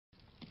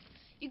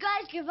You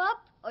guys give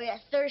up, or you're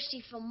thirsty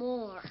for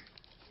more?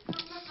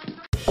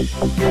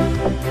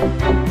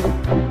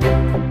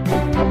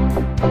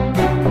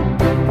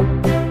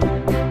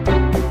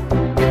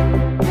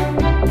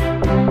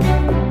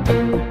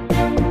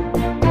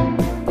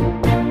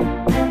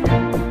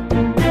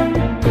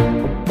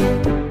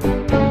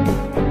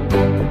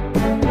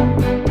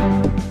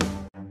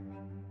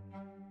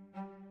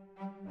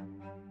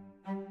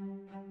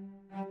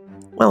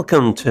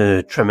 Welcome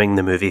to Trimming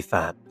the Movie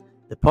Fat,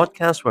 the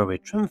podcast where we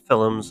trim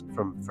films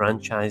from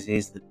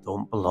franchises that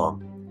don't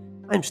belong.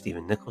 I'm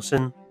Ben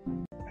Nicholson.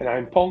 And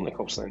I'm Paul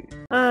Nicholson.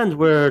 And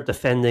we're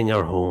defending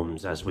our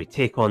homes as we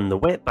take on The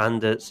Wet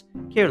Bandits,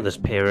 Careless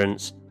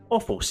Parents,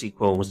 awful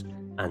sequels,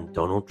 and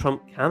Donald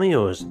Trump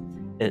cameos.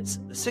 It's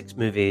the 6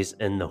 movies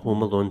in the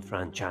Home Alone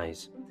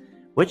franchise.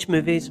 Which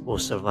movies will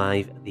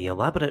survive the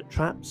elaborate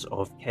traps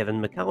of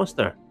Kevin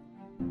Mccallister?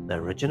 The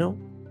original,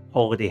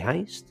 Holiday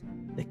Heist,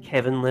 the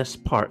Kevin-less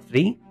Part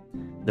 3,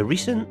 the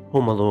recent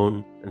Home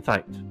Alone,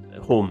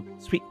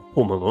 Sweet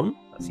Home Alone,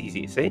 that's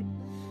easy to say.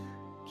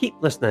 Keep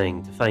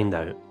listening to find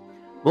out.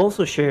 We'll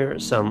also share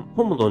some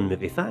Home Alone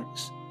movie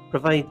facts,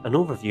 provide an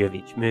overview of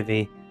each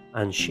movie,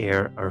 and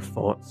share our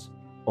thoughts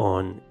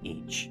on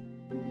each.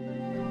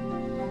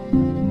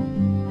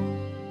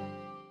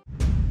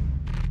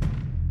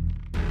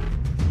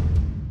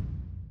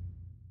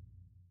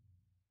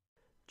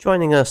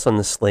 Joining us on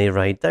the sleigh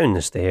ride down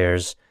the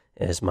stairs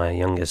is my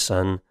youngest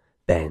son,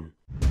 Ben.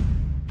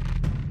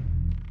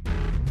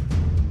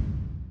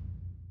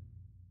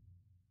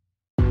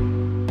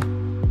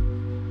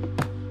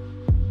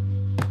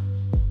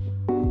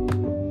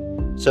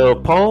 So,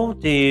 Paul,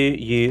 do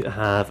you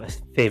have a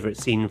favourite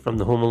scene from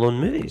the Home Alone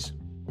movies?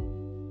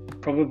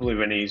 Probably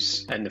when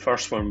he's in the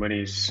first one, when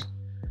he's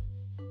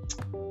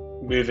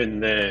moving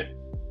the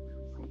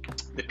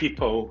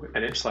people,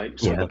 and it's like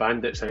the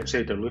bandits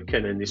outside are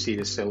looking and they see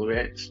the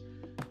silhouettes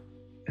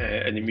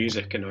and the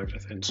music and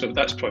everything. So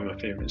that's probably my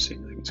favourite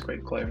scene. I think it's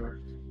quite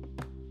clever.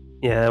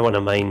 Yeah, one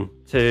of mine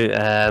too.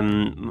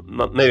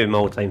 Maybe my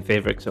all-time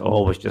favourite, because it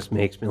always just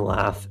makes me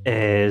laugh,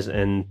 is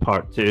in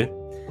part 2,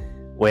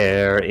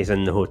 where he's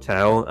in the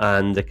hotel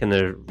and they kind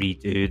of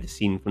redo the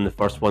scene from the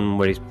first one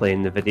where he's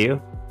playing the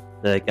video,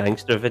 the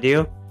gangster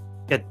video.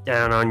 Get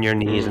down on your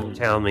knees and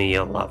tell me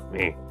you love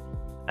me.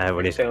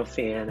 When he's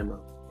filthy animal.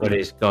 When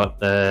he's got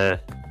the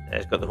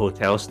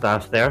hotel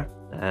staff there,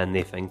 and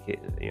they think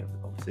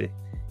obviously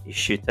he's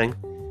shooting.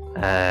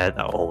 That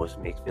always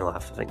makes me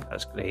laugh. I think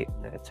that's great.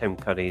 Tim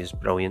Curry is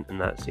brilliant in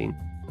that scene.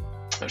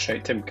 That's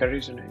right, Tim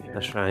Curry's in it. Yeah.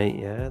 That's right.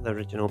 Yeah, the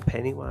original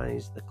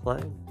Pennywise the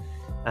clown.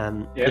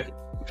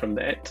 From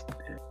the It.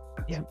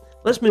 Yeah.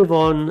 Let's move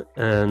on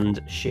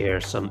and share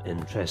some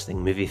interesting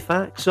movie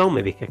facts. So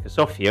maybe kick us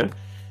off here.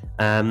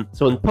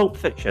 So in Pulp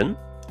Fiction,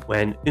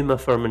 when Uma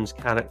Thurman's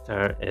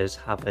character is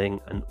having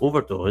an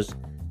overdose,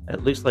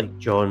 it looks like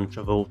John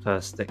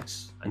Travolta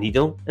sticks a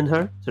needle in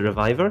her to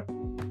revive her.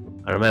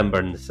 I remember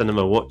in the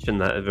cinema watching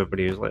that,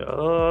 everybody was like,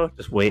 "Oh,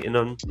 just waiting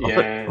on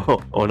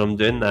him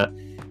doing that."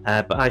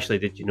 But actually,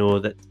 did you know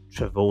that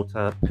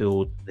Travolta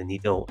pulled the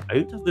needle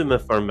out of Uma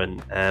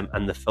Thurman,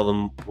 and the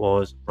film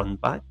was run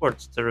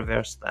backwards to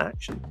reverse the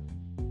action?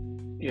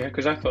 Yeah,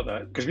 because I thought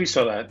that, because we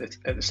saw that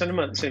at the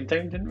cinema at the same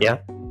time, didn't we? Yeah.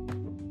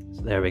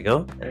 So there we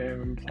go.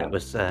 It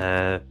was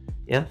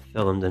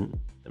filmed and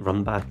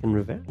run back in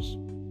reverse.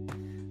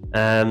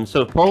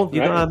 So Paul, have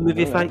you got a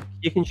movie fact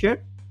you can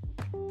share?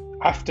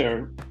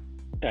 After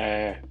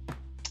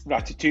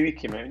Ratatouille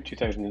came out in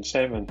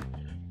 2007,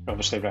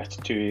 obviously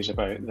Ratatouille is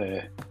about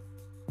the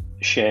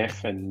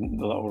chef and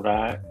the little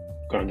rat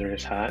going under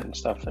his hat and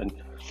stuff, and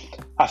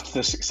after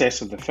the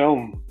success of the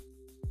film,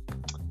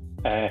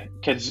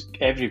 kids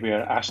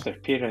everywhere asked their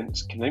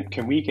parents,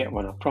 can we get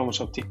one? I promise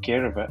I'll take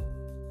care of it.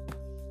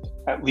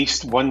 At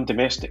least one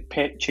domestic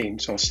pet chain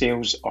saw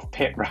sales of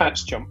pet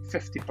rats jump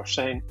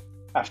 50%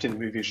 after the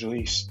movie's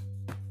release.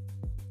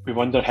 We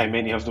wonder how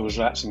many of those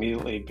rats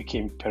immediately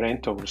became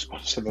parental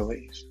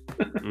responsibilities.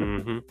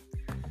 Mm-hmm.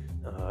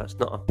 Oh, it's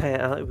not a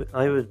pet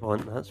I would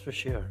want, that's for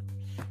sure.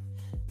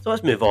 So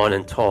let's move on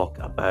and talk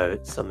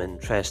about some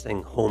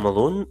interesting Home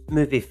Alone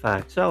movie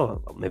facts.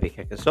 I'll maybe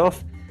kick us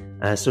off.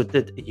 So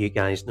did you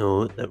guys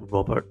know that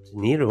Robert De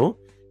Niro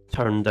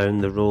turned down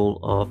the role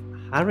of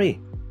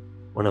Harry,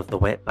 one of the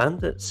Wet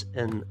Bandits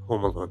in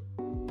Home Alone?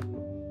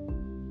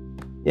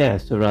 Yeah,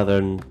 so rather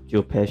than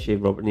Joe Pesci,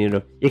 Robert De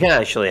Niro. You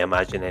can't actually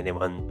imagine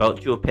anyone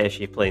but Joe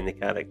Pesci playing the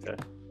character.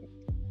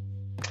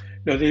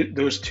 No,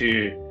 those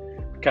two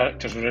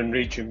characters were in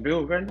Raging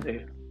Bull, weren't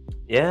they?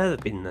 Yeah, they've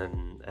been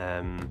in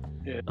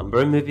a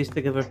number of movies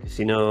together.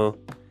 Casino,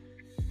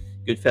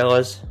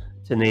 Goodfellas,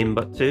 to name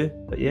but 2.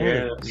 But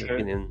they've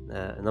been in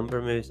a number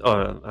of movies. Oh,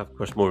 of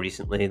course, more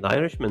recently, The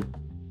Irishman.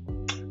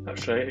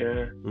 That's right,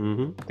 yeah.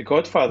 Mm-hmm. The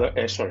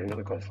Godfather, sorry, not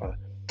The Godfather.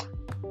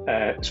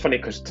 It's funny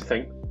because to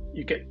think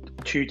you get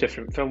 2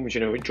 different films,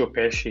 with Joe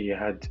Pesci,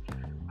 had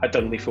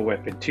done Lethal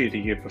Weapon 2 the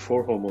year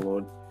before Home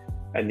Alone,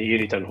 and the year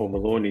he done Home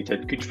Alone, he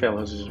did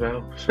Goodfellas as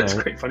well. So it's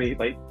quite funny,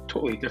 like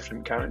totally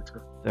different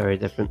character. Very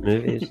different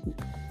movies.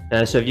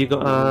 So have you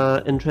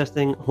got an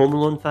interesting Home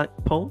Alone fact,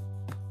 Paul?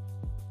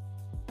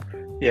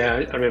 Yeah,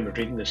 I remember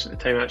reading this at the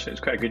time. Actually,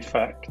 it's quite a good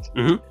fact.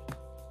 Mm-hmm.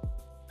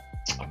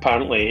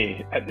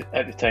 Apparently, at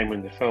the time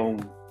when the film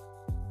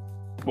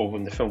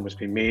was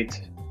being made,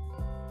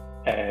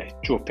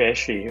 Joe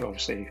Pesci,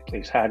 obviously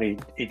plays Harry,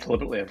 he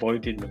deliberately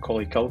avoided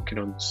Macaulay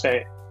Culkin on the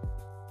set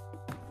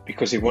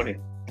because he wanted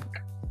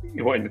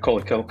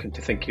Macaulay Culkin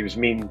to think he was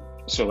mean.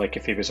 So, like,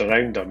 if he was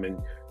around him and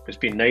was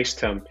being nice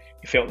to him,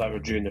 he felt that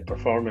would ruin the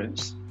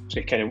performance. So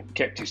he kind of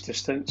kept his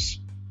distance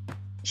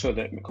so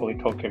that Macaulay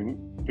Culkin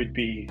would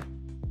be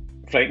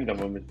frightened of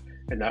him,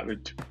 and that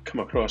would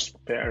come across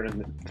better in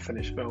the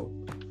finished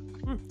film.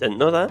 Didn't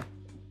know that.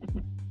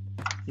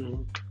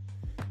 Mm.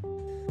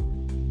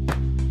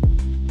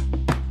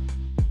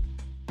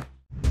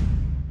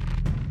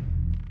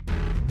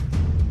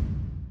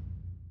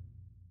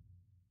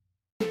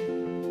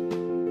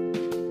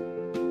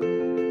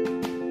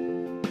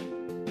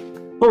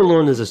 Home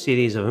Alone is a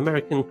series of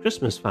American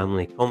Christmas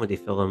family comedy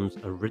films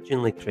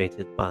originally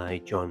created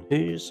by John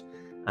Hughes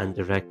and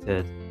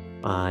directed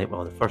by,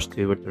 well, the first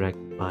two were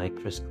directed by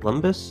Chris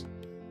Columbus.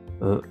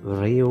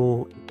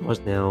 Rio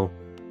Gosnell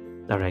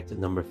directed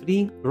number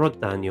 3,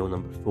 Rod Daniel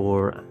number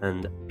 4,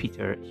 and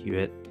Peter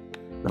Hewitt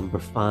number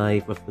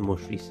 5, with the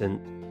most recent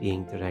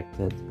being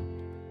directed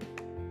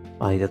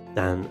by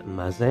Dan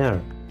Mazer.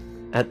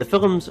 The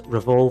films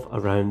revolve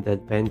around the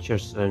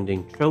adventures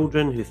surrounding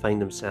children who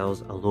find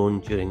themselves alone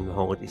during the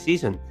holiday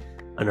season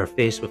and are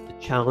faced with the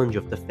challenge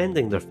of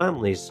defending their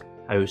family's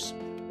house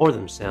or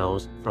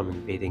themselves from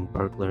invading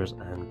burglars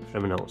and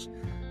criminals.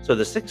 So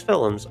the 6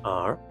 films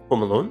are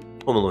Home Alone,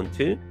 Home Alone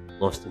 2,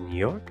 Lost in New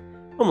York,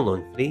 Home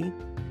Alone 3,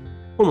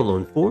 Home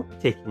Alone 4,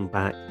 Taking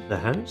Back the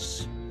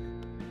House,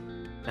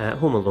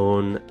 Home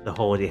Alone, The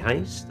Holiday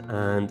Heist,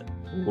 and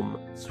Home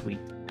Sweet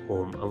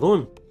Home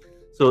Alone.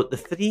 So the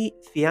 3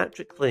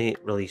 theatrically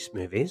released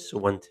movies, so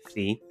 1 to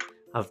 3,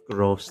 have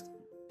grossed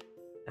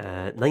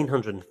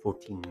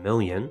 $914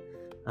 million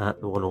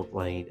at the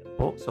worldwide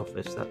box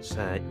office. That's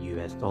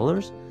US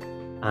dollars.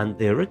 And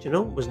the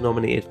original was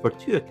nominated for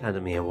 2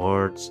 Academy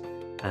Awards,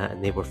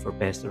 and they were for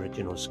Best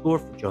Original Score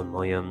for John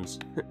Williams,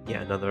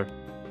 yet another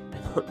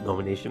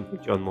nomination for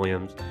John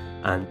Williams,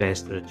 and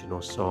Best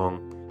Original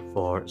Song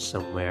for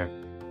Somewhere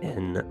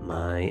in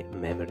My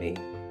Memory.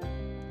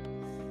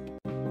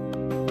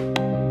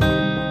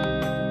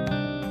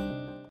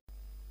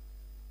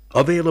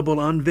 Available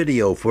on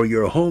video for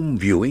your home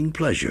viewing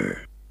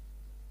pleasure.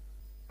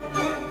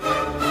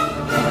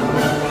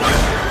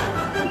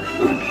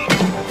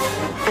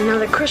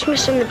 Another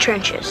Christmas in the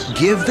trenches.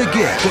 Give the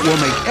gift that will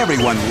make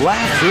everyone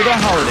laugh through the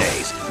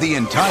holidays. The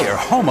entire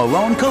Home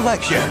Alone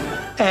collection.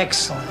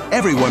 Excellent.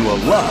 Everyone will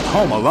love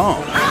Home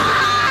Alone.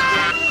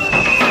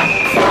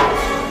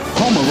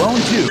 Home Alone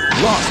 2,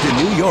 Lost in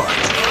New York.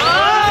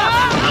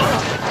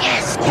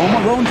 Yes! Home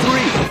Alone 3.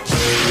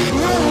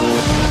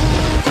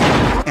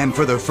 And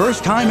for the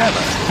first time ever,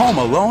 Home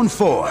Alone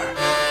 4.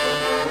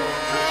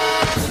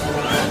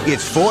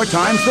 It's 4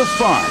 times the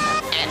fun.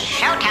 It's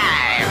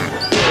showtime!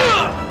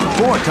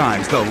 4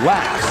 times the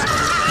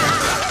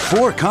laughs.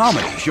 4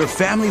 comedies your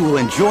family will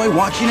enjoy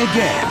watching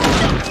again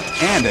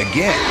and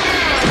again.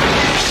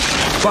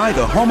 Buy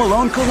the Home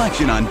Alone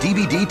collection on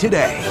DVD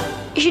today.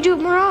 You should do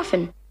it more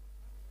often.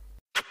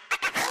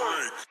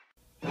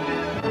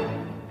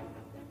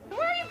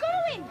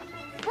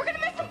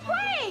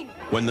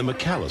 When the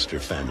Mccallister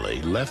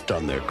family left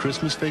on their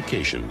Christmas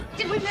vacation,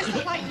 Did we miss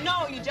the flight?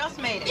 No, you just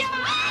made it. Yeah!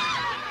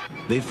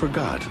 they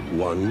forgot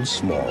one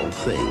small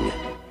thing.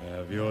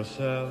 Have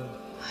yourself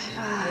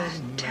A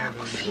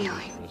terrible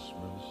feeling.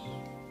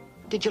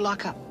 Did you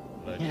lock up?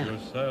 let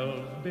yourself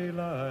be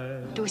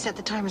light. Do we set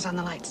the timers on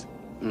the lights?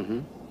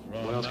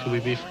 What else could we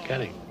be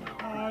forgetting?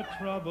 Our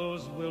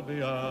troubles will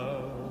be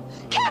ours.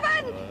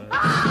 Kevin!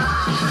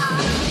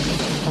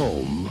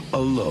 Home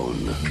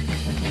Alone.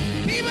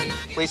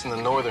 Police in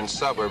the northern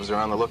suburbs are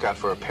on the lookout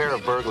for a pair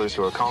of burglars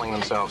who are calling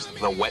themselves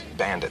the Wet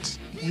Bandits.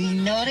 We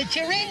know that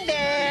you're in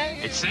there.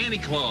 It's Santa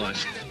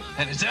Claus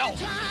and his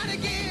elf.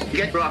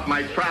 Get off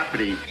my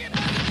property.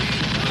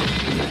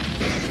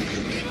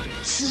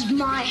 This is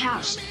my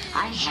house.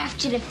 I have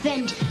to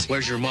defend it.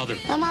 Where's your mother?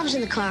 My mom's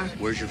in the car.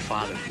 Where's your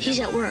father? He's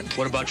at work.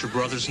 What about your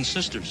brothers and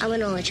sisters? I'm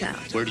an only child.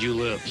 Where do you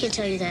live? Can't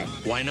tell you that.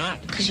 Why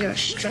not? Because you're a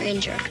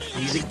stranger.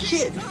 He's a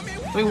kid.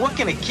 I mean, what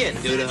can a kid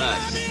do to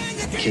us?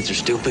 Kids are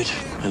stupid.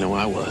 I know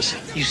I was.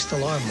 You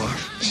still are,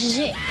 Marv. This is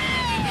it.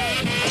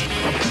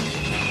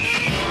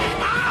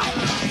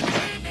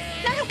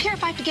 I don't care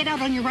if I have to get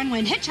out on your runway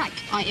and hitchhike.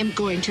 I am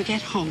going to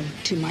get home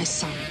to my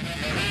son.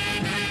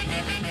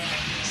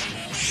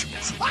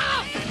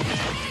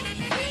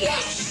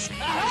 Yes!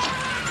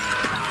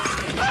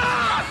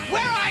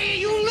 Where are you,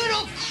 you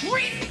little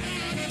creep?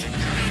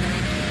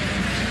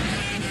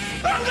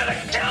 I'm gonna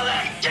kill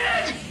that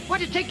kid!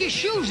 Why'd you take your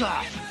shoes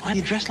off? Why are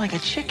you dressed like a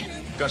chicken?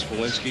 Gus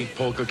Polinski,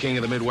 Polka King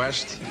of the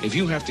Midwest. If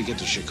you have to get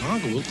to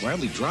Chicago, we'll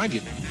gladly drive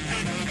you.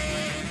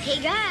 Hey,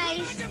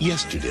 guys.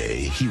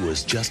 Yesterday, he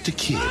was just a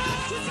kid.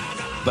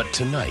 But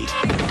tonight,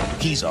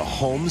 he's a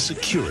home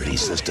security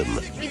system.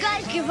 You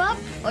guys give up,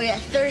 or you're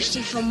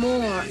thirsty for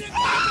more?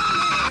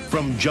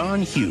 From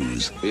John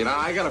Hughes. You know,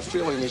 I got a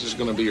feeling this is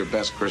going to be your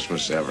best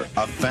Christmas ever.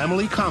 A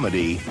family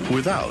comedy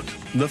without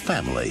the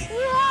family.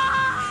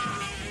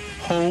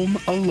 Home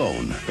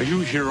Alone. Are you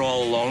here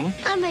all alone?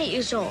 I'm 8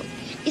 years old.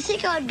 You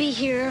think I'd be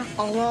here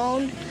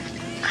alone?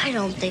 I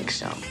don't think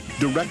so.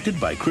 Directed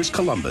by Chris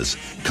Columbus,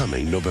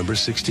 coming November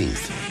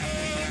 16th.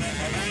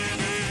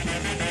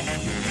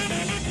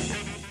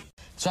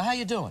 So how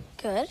you doing?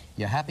 Good.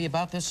 You happy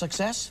about this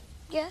success?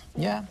 Yeah.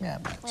 Yeah.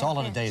 It's all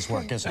in a day's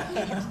work, isn't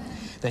it?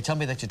 They tell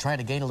me that you're trying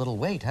to gain a little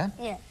weight, huh?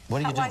 Yeah. What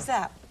are you doing? Why's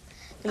that?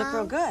 You look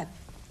real good.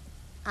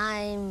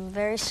 I'm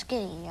very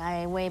skinny.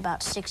 I weigh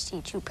about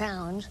 62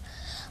 pounds.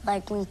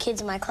 Like, when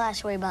kids in my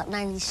class weigh about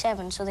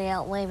 97, so they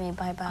outweigh me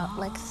by about,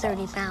 like,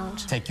 30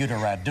 pounds. Take you to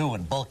Radu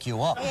and bulk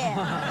you up.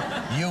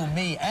 Yeah. You,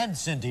 me, and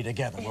Cindy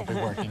together will be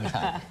working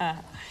out.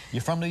 You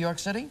from New York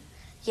City?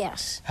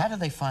 Yes. How did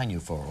they find you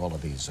for all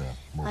of these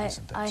movies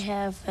and things? I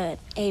have an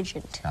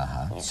agent.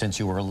 Yeah. Since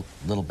you were a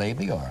little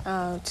baby, or?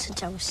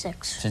 Since I was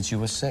 6. Since you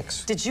were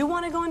 6. Did you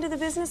want to go into the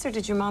business, or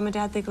did your mom and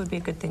dad think it would be a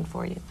good thing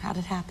for you? How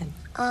did it happen?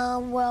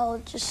 Well,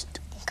 it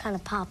just kind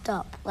of popped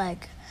up.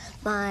 Like,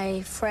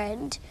 my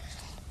friend,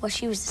 well,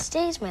 she was the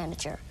stage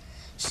manager.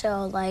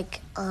 So,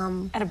 like,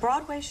 At a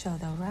Broadway show,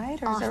 though,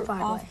 right? Or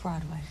Off-Broadway.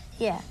 Off-Broadway.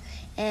 Yeah.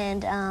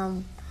 And,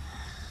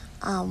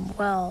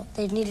 well,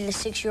 they needed a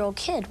 6-year-old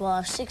kid. Well, I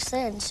was 6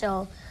 then,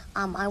 so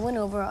I went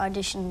over,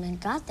 auditioned, and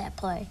got that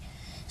play.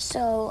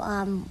 So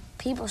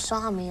people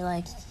saw me,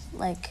 like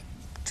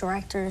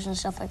directors and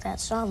stuff like that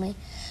saw me.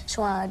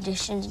 So I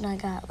auditioned, and I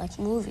got, like,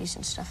 movies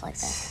and stuff like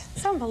that.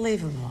 It's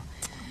unbelievable.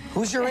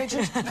 Who's your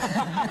agent?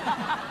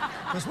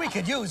 Because we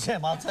could use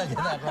him, I'll tell you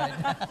that right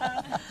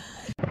now.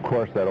 Of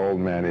course, that old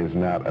man is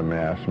not a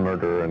mass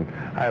murderer, and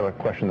I have a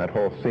question, that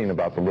whole scene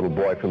about the little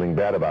boy feeling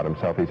bad about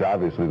himself. He's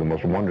obviously the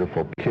most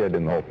wonderful kid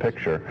in the whole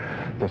picture.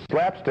 The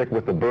slapstick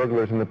with the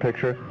burglars in the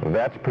picture,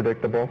 that's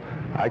predictable.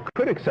 I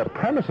could accept the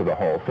premise of the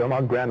whole film,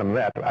 I'll grant him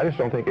that, but I just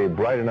don't think a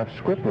bright enough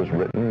script was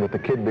written with the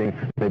kid being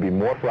maybe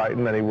more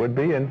frightened than he would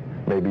be, and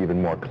maybe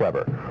even more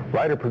clever.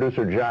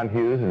 Writer-producer John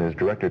Hughes and his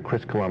director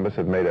Chris Columbus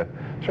have made a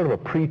sort of a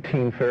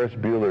preteen Ferris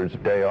Bueller's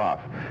Day Off,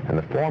 and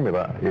the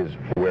formula is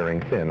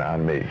wearing thin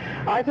on me.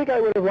 I think I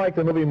would have liked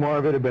the movie more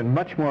if it had been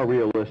much more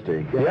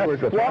realistic.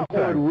 Yes, what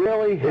would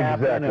really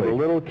happen if a Exactly.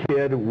 little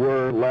kid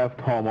were left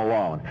home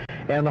alone?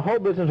 And the whole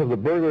business of the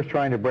burglars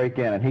trying to break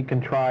in, and he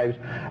contrives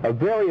a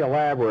very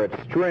elaborate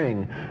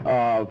string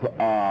of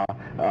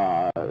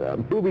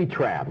booby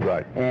traps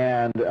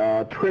and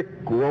trick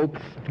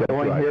ropes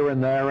going here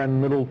and there,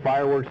 and little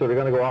fireworks that are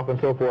going to go off and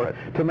so forth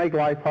to make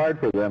life hard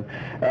for them.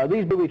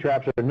 These booby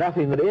traps are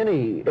nothing that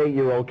any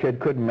 8-year-old kid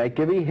couldn't make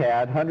if he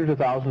had hundreds of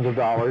thousands of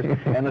dollars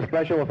and the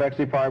special effects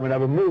department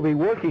of a movie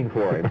working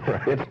for him.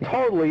 It's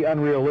totally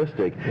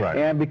unrealistic.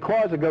 And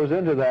because it goes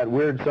into that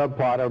weird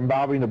subplot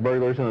involving the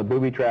burglars and the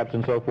booby traps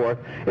and so forth,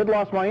 it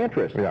lost my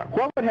interest.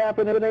 What would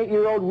happen if an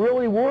 8-year-old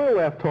really were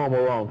left home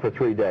alone for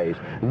 3 days?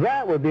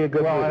 That would be a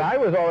good movie. And I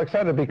was all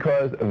excited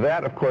because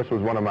that, of course,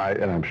 was one of my,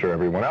 and I'm sure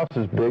everyone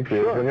else's, big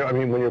fears.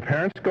 When your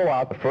parents go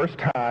out the first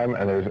time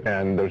and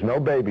there's no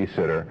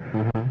babysitter,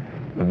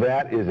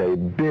 that is a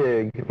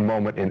big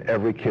moment in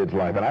every kid's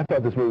life. And I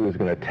thought this movie was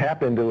going to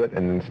tap into it,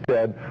 and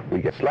instead we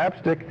get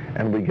slapstick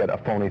and we get a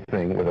phony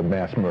thing with a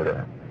mass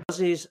murder.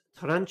 Ozzy's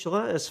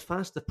tarantula is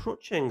fast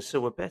approaching,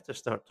 so we better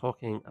start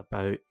talking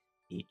about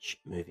each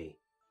movie.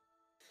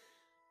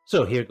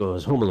 So here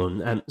goes, Home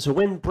Alone. So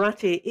when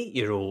bratty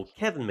 8-year-old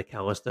Kevin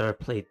Mccallister,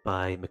 played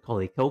by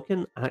Macaulay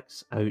Culkin,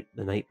 acts out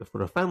the night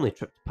before a family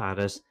trip to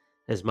Paris,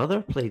 his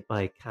mother, played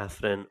by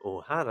Catherine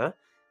O'Hara,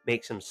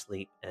 makes him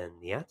sleep in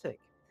the attic.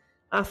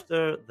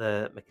 After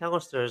the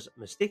Mccallisters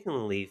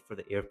mistakenly leave for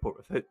the airport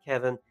without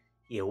Kevin,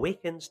 he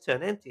awakens to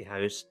an empty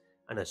house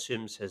and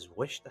assumes his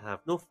wish to have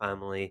no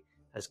family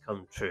has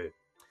come true.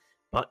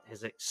 But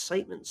his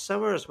excitement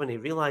sours when he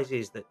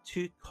realizes that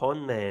 2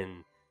 con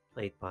men,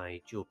 played by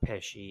Joe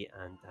Pesci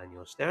and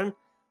Daniel Stern,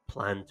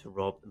 plan to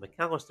rob the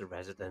Mccallister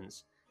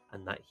residence,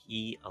 and that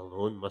he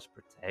alone must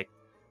protect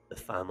the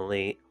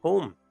family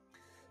home.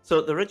 So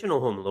the original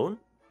Home Alone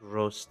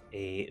grossed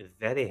a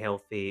very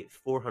healthy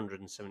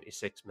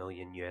 $476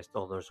 million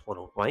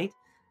worldwide,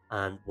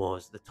 and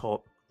was the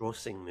top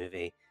grossing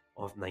movie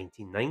of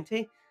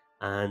 1990,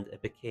 and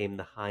it became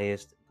the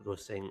highest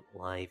grossing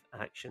live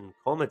action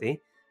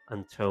comedy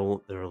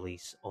until the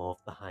release of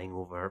The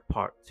Hangover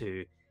Part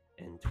 2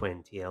 in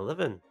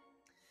 2011.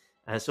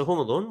 So Home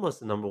Alone was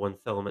the #1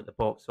 film at the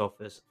box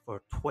office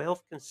for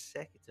 12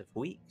 consecutive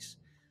weeks,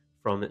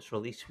 from its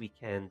release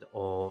weekend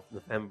of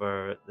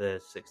November the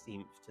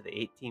 16th to the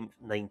 18th,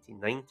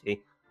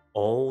 1990,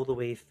 all the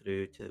way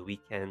through to the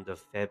weekend of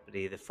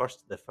February the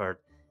 1st to the 3rd,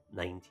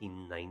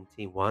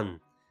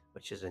 1991,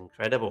 which is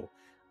incredible.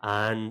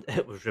 And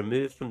it was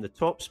removed from the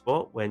top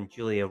spot when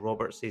Julia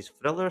Roberts'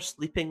 thriller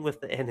Sleeping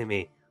with the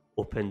Enemy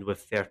opened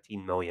with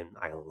 13 million.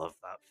 I love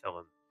that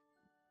film.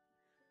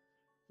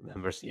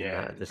 Remember seeing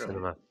that at the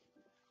cinema.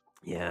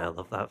 Yeah, I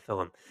love that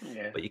film.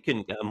 Yeah. But you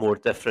couldn't get a more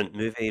different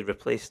movie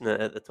replacing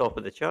it at the top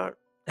of the chart.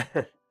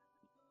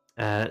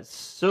 In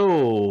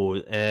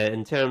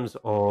terms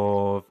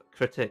of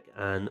critic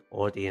and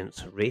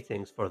audience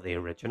ratings for the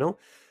original,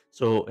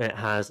 so it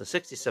has a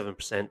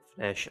 67%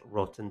 fresh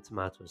Rotten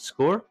Tomatoes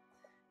score,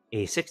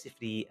 a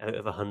 63 out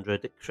of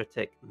 100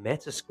 critic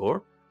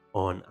Metascore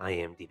on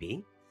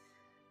IMDb.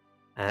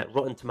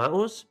 Rotten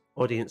Tomatoes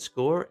audience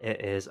score,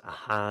 it is a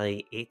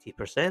high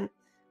 80%,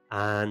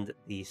 and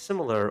the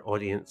similar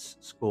audience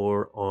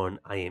score on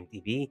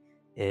IMDb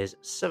is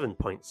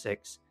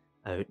 7.6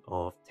 out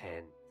of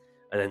 10.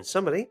 And in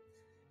summary,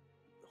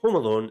 Home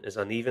Alone is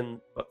an uneven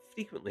but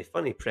frequently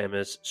funny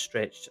premise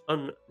stretched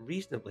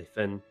unreasonably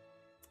thin,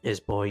 is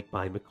buoyed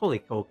by Macaulay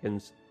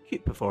Culkin's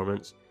cute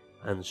performance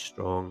and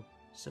strong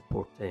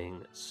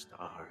supporting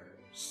stars.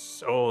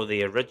 So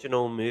the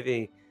original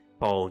movie,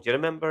 Paul, do you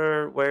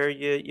remember where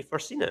you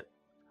first seen it?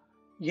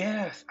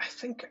 Yeah, I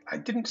think I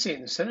didn't see it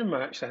in the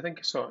cinema, actually. I think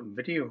I saw it on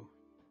video.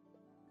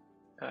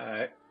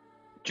 Do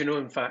you know,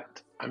 in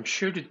fact, I'm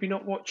sure, did we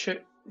not watch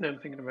it? Now I'm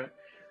thinking about it.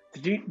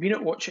 Did we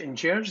not watch it in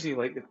Jersey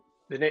like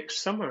the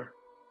next summer?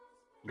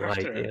 No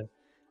after idea. it?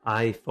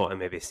 I thought I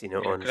maybe seen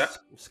it Yeah, on 'cause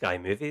Sky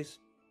Movies,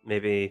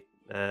 maybe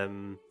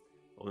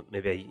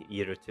maybe a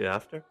year or two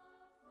after.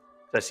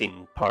 I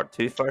seen part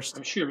 2 first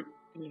I'm sure.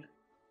 Yeah,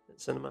 at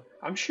cinema.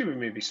 I'm sure we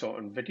maybe saw it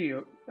on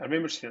video. I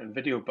remember seeing it on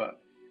video, but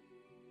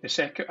the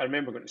second, I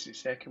remember going to see the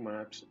second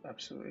one,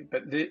 absolutely.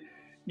 But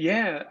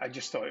I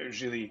just thought it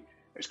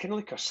was kind of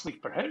like a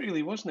sleeper hit,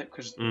 really, wasn't it?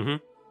 Because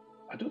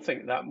I don't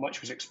think that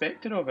much was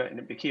expected of it, and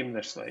it became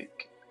this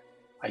like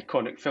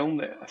iconic film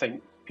that I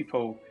think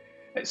people.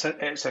 It's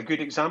a good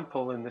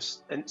example in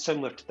this, and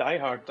similar to Die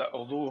Hard, that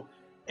although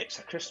it's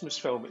a Christmas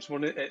film, it's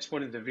one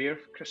of the rare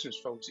Christmas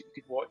films that you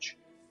could watch.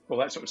 Well,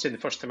 that's what I was saying.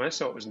 The first time I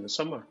saw it was in the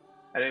summer,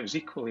 and it was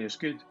equally as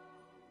good.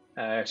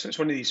 So it's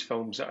one of these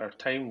films that are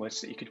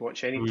timeless that you could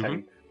watch any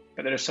time.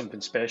 But there is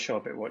something special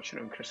about watching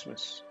it on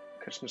Christmas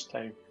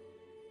time.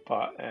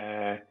 But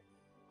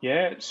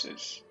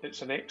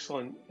it's an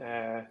excellent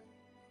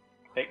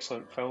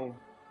film.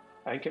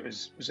 I think it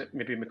was it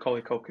maybe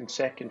Macaulay Culkin's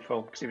second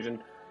film, because he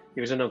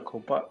was in Uncle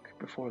Buck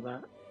before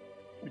that.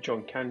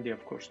 John Candy,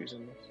 of course, was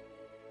in this.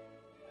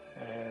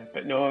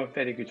 But no, a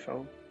very good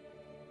film.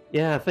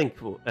 Yeah, I think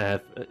for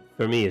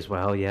me as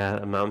well, yeah,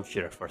 I'm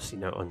sure I first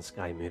seen it on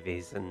Sky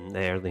Movies in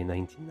the early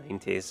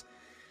 1990s.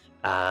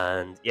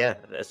 And yeah,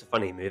 it's a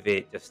funny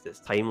movie. It's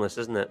timeless,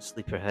 isn't it?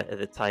 Sleeper hit at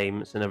the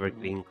time. It's an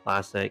evergreen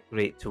classic.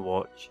 Great to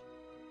watch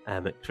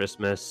at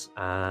Christmas.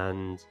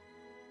 And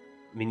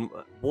I mean,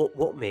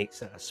 what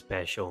makes it a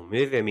special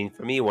movie? I mean,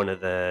 for me, one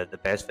of the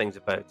best things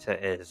about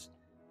it is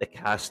the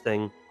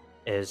casting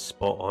is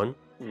spot on.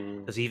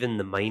 Because even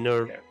the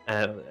minor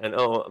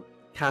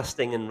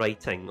casting and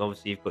writing,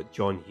 obviously you've got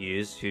John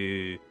Hughes,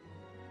 who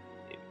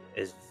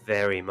is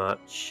very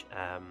much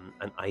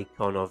an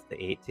icon of the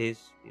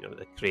 80s, you know,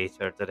 the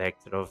creator,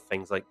 director of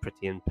things like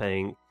Pretty in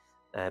Pink,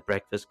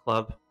 Breakfast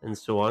Club, and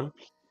so on.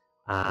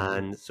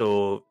 And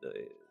so,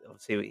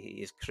 obviously,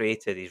 he's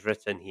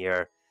written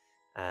here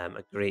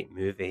a great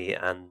movie,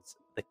 and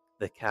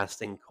the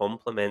casting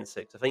complements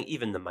it. I think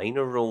even the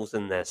minor roles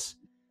in this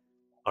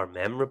are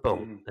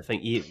memorable. I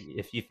think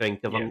if you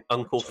think of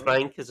Uncle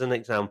Frank as an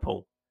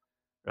example,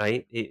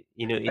 right?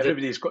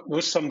 Everybody's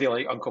knows somebody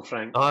like Uncle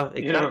Frank. Oh,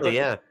 exactly,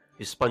 yeah.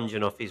 Who's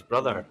sponging off his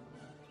brother.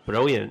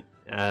 Brilliant.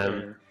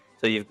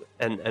 So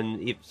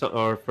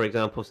or for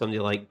example, somebody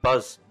like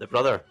Buzz, the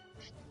brother.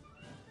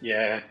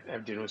 Yeah,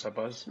 everybody knows a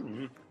Buzz.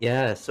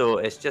 Yeah, so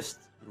it's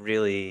just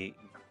really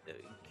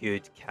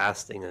good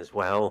casting as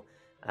well.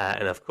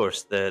 And of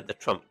course, the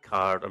trump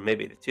card, or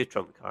maybe the two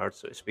trump cards,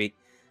 so to speak,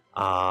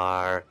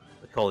 are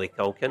Macaulay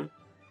Culkin,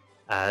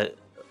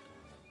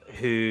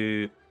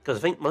 who, because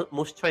I think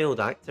most child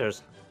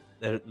actors,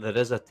 there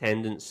is a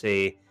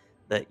tendency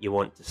that you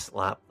want to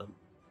slap them.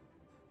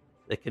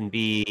 They can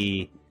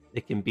be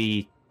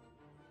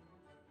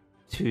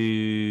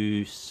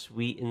too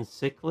sweet and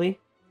sickly,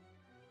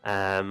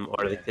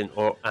 or they can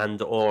or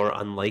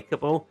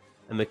unlikable.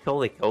 And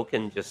Macaulay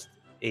Culkin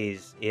he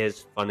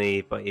is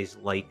funny, but he's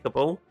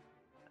likable.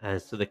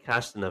 So the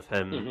casting of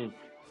him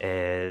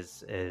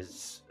is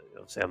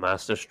obviously a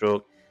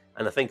masterstroke.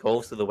 And I think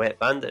also the Wet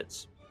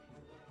Bandits.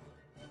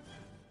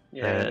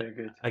 Yeah, they're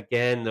good.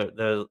 Again,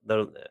 they're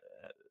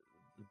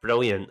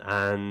brilliant,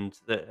 and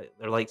they're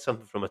like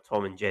something from a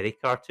Tom and Jerry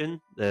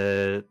cartoon.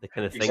 The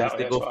kind of things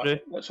they go through.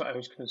 That's what I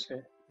was going to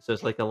say. So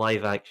it's like a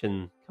live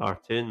action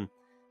cartoon.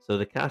 So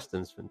the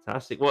casting's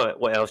fantastic.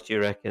 What else do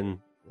you reckon,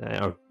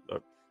 or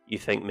you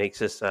think makes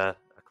this a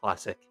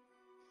classic?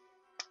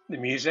 The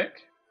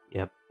music.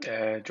 Yep.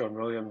 John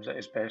Williams at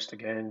his best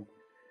again.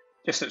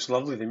 Just it's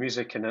lovely, the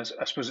music, and I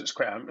suppose it's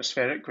quite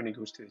atmospheric when he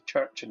goes to the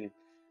church and he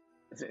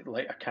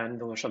light a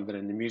candle or something,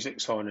 and the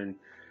music's on, and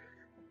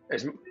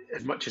as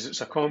much as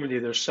it's a comedy,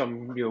 there's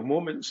some real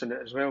moments in it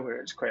as well where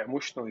it's quite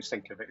emotional. He's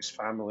thinking about his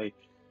family,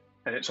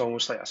 and it's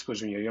almost like, I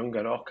suppose, when you're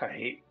younger, I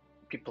hate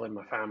people in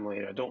my family,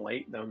 and I don't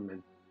like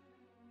them,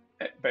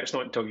 but it's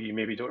not until you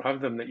maybe don't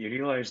have them that you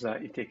realise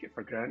that you take it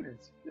for granted.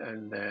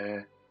 And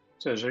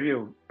so there's a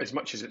real, as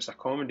much as it's a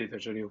comedy,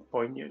 there's a real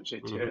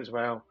poignancy to it as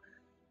well.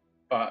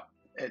 But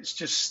it's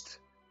just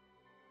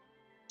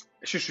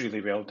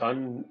really well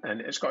done,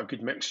 and it's got a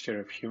good mixture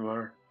of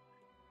humour,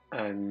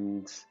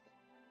 and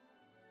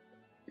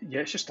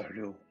yeah, it's just a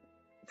real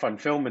fun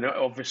film. And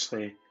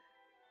obviously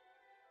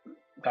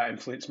that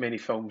influenced many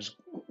films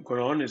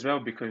going on as well,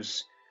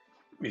 because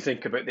we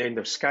think about the end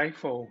of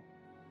Skyfall,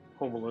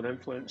 Home Alone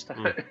influenced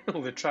that,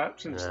 all the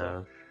traps and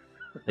stuff.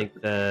 I think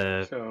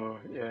so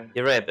yeah,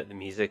 you're right about the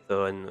music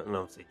though, and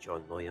obviously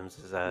John Williams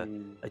is a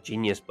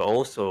genius, but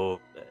also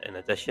in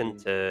addition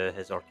to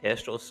his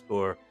orchestral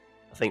score,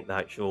 I think the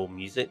actual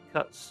music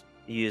cuts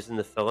he used in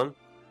the film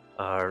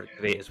are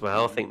great as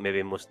well. I think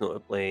maybe most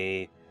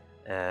notably,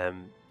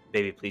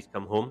 "Baby Please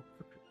Come Home,"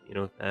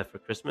 for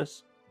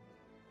Christmas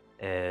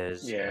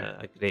is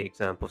a great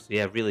example. So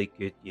yeah, really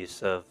good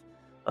use of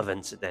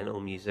incidental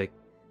music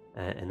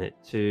in it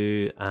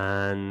too.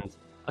 And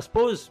I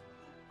suppose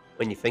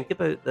when you think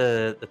about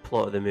the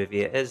plot of the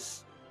movie, it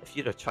is, if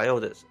you're a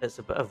child, it's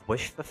a bit of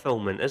wish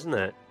fulfillment, isn't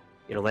it?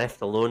 You're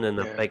left alone in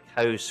a big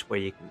house where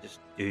you can just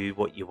do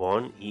what you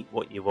want, eat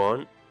what you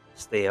want,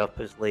 stay up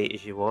as late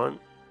as you want.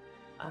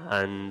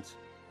 And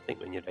I think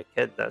when you're a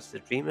kid, that's the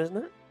dream, isn't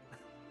it?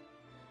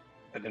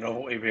 But the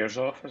novelty wears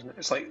off, isn't it?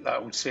 It's like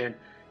that old saying,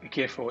 be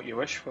careful what you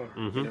wish for,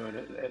 and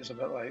it's a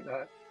bit like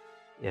that.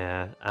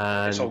 Yeah.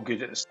 It's all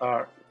good at the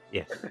start.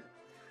 Yes.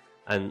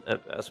 And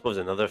I suppose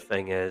another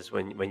thing is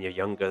when you're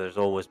younger, there's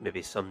always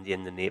maybe somebody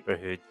in the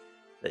neighbourhood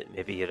that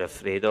maybe you're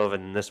afraid of,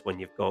 and in this one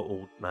you've got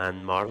Old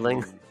Man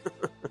Marling.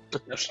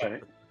 That's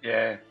right.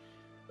 Yeah.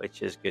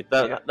 Which is good.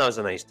 That was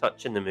a nice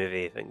touch in the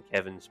movie. I think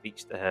Kevin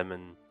speaks to him,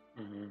 and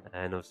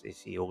obviously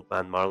see Old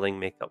Man Marling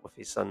make up with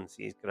his son,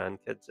 see his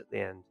grandkids at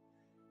the end.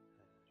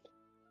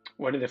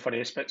 One of the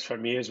funniest bits for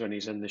me is when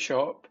he's in the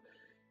shop,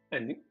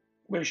 and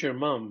where's your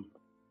mum?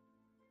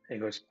 He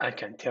goes, I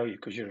can't tell you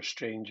because you're a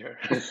stranger.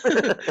 I just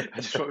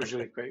thought it was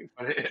really quite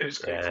funny. It was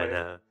quite funny. I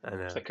know.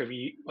 It's like a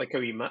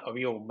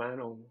wee old man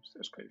almost. It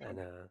was quite funny. I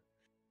know.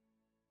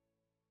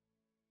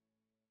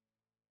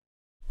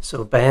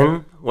 So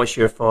Ben, what's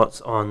your thoughts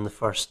on the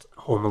first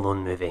Home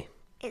Alone movie?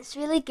 It's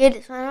really good.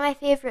 It's one of my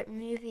favourite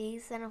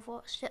movies, and I've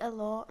watched it a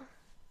lot.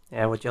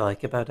 Yeah, what do you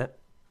like about it?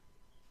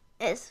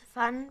 It's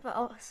fun, but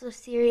also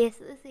serious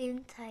at the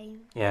same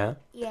time. Yeah?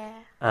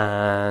 Yeah.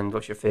 And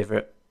what's your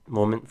favourite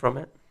moment from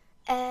it?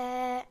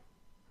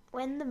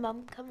 When the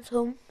mum comes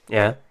home.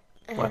 Yeah?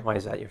 Why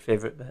is that your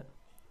favourite bit?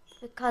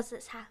 Because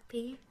it's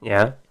happy.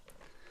 Yeah?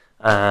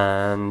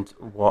 And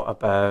what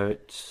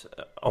about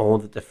all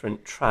the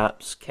different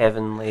traps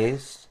Kevin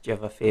lays? Do you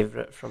have a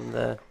favourite from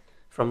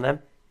them?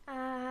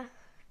 I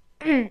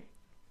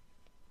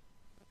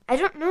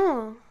don't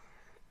know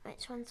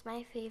which one's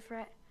my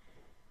favourite.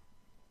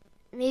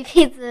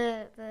 Maybe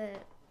the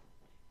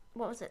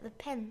what was it? The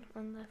pin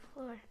on the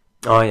floor.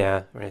 Oh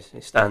yeah, where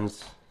he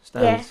stands.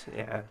 Yeah.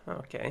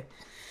 Okay.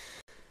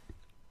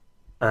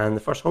 And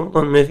the first Home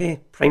Alone movie,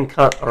 prime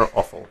cut or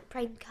awful?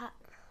 Prime cut.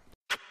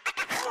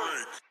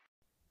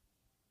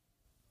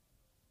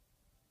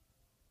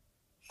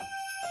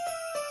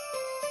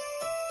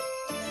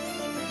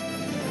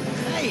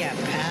 Hiya,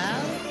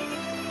 pal.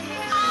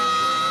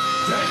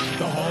 Deck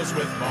the halls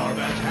with Marv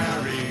and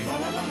Harry.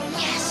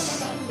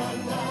 Yes!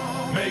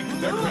 Make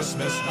their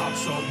Christmas not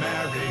so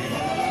merry.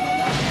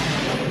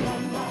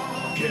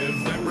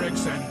 Give them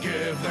bricks and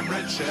give them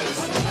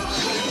riches.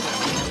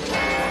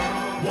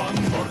 One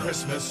more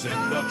Christmas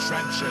in the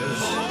trenches.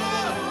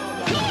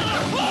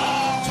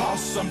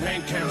 Toss some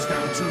paint cans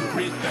down to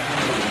greet them.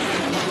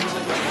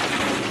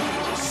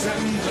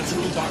 Send the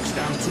toolbox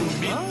down to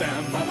meet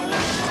them.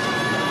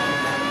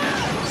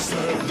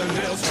 Serve them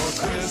meals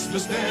for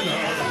Christmas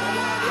dinner.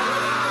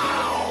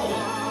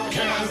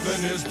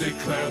 Kevin is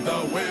declared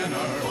the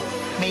winner.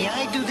 May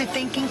I do the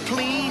thinking,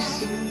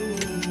 please?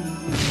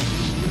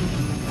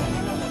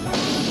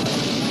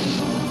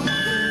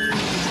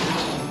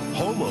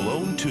 Home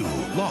Alone 2,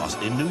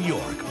 Lost in New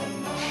York.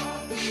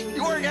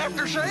 You wearing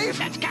aftershave?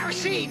 That's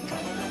kerosene.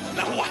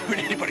 Now why would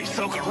anybody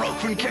soak a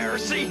rope in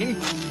kerosene?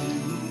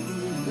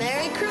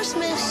 Merry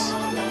Christmas.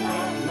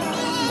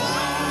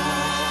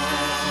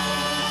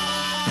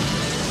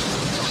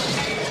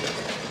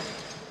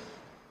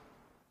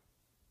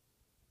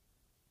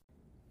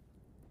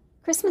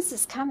 Christmas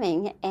is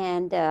coming,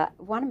 and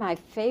one of my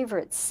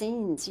favorite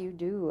scenes you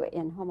do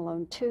in Home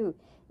Alone 2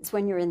 is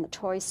when you're in the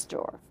toy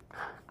store.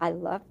 I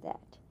love that.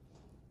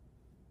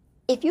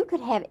 If you could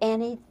have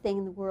anything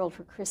in the world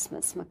for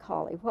Christmas,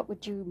 Macaulay, what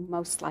would you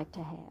most like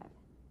to have?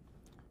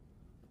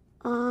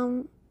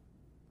 I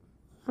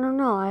don't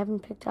know. I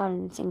haven't picked out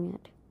anything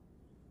yet.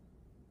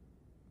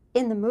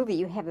 In the movie,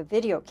 you have a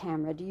video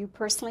camera. Do you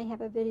personally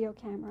have a video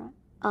camera?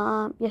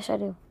 Yes, I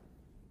do.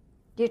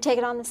 Do you take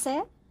it on the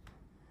set?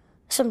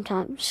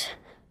 Sometimes.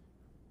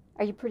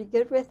 Are you pretty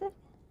good with it?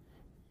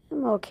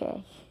 I'm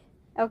okay.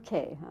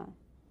 Okay, huh?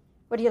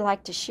 What do you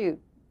like to shoot?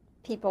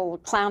 People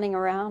clowning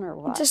around or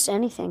what? Just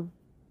anything.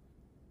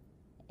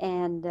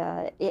 And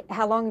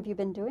how long have you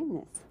been doing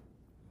this?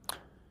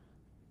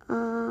 I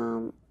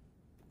don't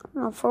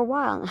know, for a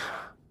while now.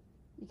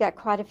 You got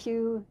quite a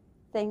few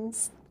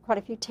things, quite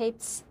a few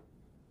tapes?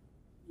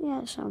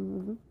 Yeah, some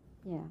of them.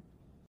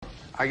 Yeah.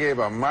 I gave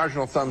a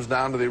marginal thumbs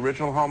down to the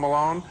original Home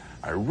Alone.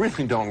 I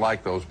really don't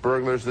like those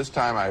burglars. This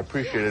time I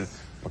appreciated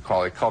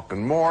Macaulay Culkin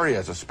more. He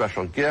has a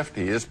special gift.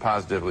 He is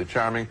positively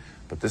charming.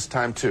 But this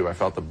time, too, I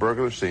felt the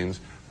burglar scenes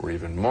were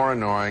even more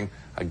annoying.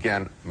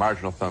 Again,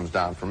 marginal thumbs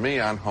down for me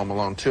on Home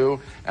Alone 2.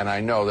 And I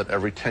know that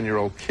every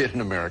 10-year-old kid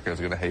in America is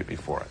going to hate me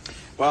for it.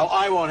 Well,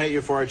 I won't hate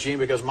you for it, Gene,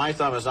 because my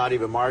thumb is not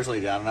even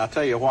marginally down, and I'll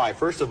tell you why.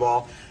 First of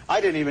all,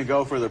 I didn't even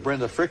go for the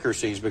Brenda Fricker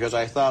scenes because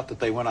I thought that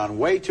they went on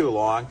way too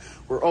long,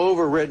 were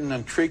overwritten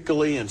and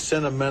treacly and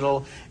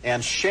sentimental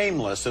and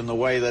shameless in the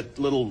way that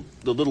the little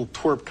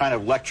twerp kind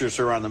of lectures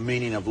her on the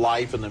meaning of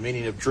life and the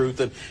meaning of truth,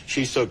 and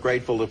she's so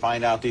grateful to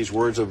find out these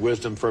words of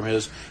wisdom from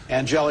his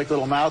angelic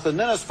little mouth. And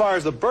then as far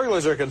as the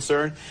burglars are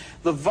concerned,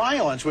 the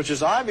violence, which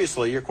is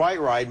obviously, you're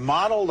quite right,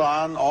 modeled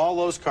on all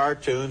those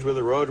cartoons with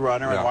the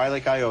Roadrunner and Wile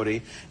E. Coyote.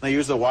 And they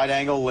use the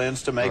wide-angle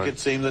lens to make it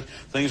seem that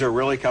things are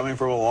really coming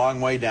from a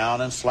long way down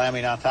and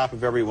slamming on top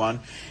of everyone,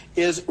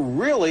 is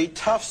really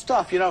tough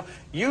stuff. You know,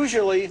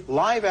 usually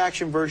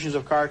live-action versions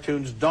of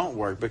cartoons don't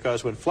work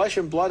because when flesh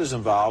and blood is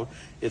involved,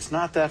 it's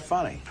not that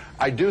funny.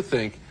 I do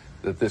think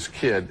that this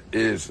kid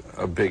is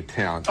a big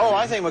talent. Oh,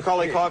 I think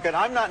Macaulay Culkin,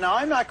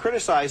 I'm not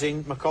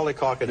criticizing Macaulay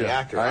Culkin, the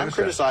actor. I'm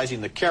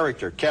criticizing the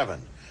character,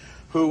 Kevin,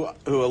 who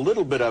a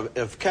little bit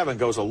of Kevin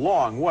goes a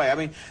long way. I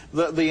mean,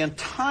 the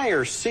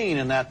entire scene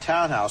in that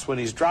townhouse when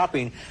he's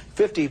dropping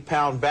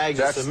 50-pound bags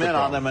of cement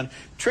on them and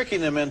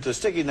tricking them into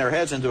sticking their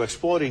heads into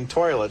exploding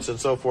toilets and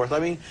so forth. I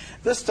mean,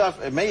 this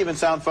stuff, it may even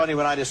sound funny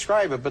when I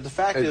describe it, but the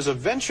fact is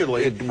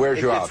eventually it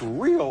wears you out. It's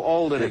real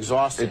old and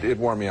exhausting. It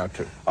wore me out,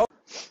 too. Oh.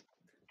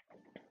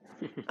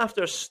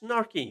 After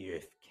snarky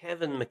youth,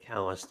 Kevin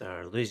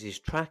Mccallister loses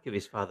track of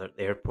his father at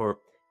the airport.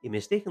 He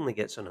mistakenly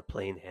gets on a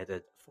plane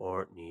headed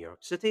for New York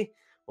City,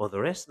 while the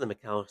rest of the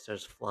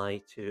McCallisters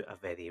fly to a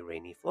very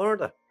rainy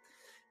Florida.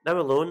 Now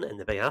alone in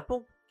the Big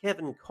Apple,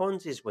 Kevin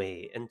cons his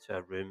way into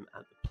a room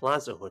at the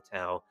Plaza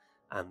Hotel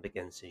and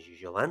begins his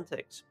usual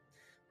antics.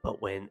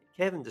 But when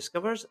Kevin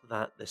discovers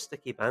that the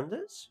Sticky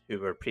Bandits, who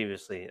were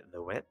previously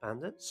the Wet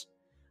Bandits,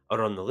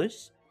 are on the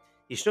loose,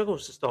 he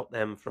struggles to stop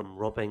them from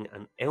robbing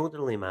an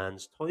elderly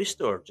man's toy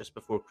store just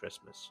before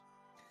Christmas.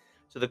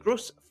 So the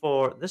gross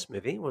for this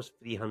movie was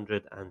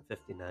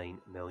 $359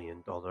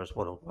 million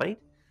worldwide,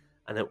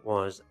 and it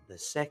was the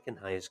second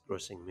highest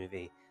grossing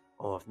movie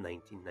of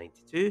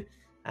 1992,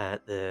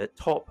 the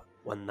top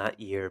one that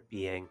year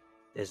being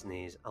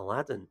Disney's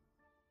Aladdin.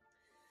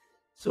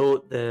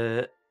 So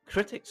the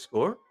critic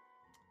score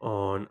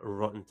on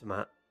Rotten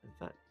Tomatoes, in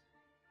fact,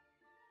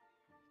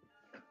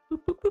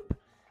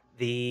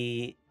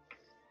 the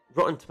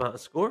Rotten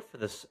Tomatoes score for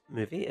this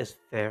movie is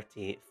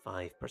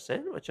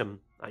 35%, which I'm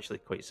actually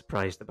quite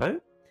surprised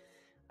about.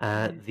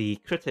 The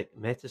critic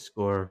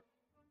Metascore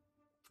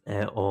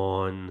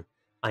on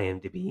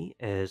IMDb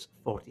is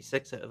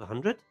 46 out of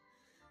 100.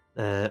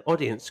 The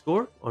audience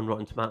score on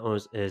Rotten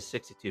Tomatoes is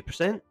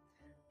 62%,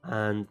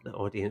 and the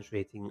audience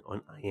rating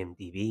on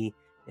IMDb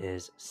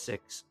is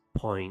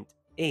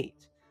 6.8.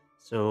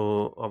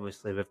 So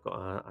obviously we've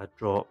got a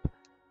drop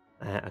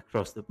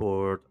across the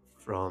board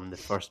from the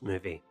first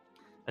movie.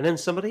 And in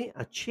summary,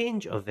 a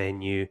change of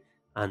venue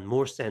and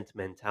more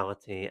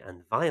sentimentality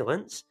and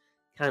violence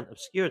can't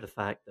obscure the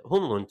fact that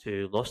Home Alone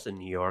 2 Lost in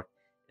New York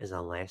is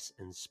a less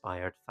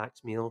inspired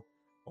facsimile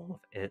of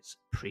its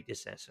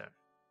predecessor.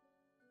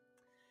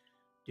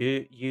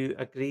 Do you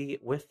agree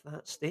with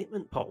that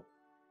statement, Paul?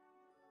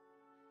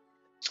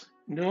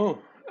 No,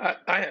 I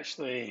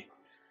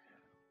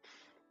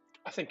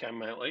think I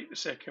might like the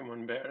second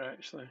one better,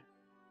 actually.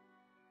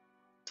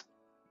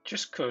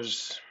 Just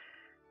because,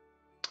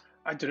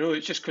 I don't know,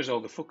 it's just because all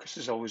the focus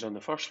is always on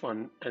the first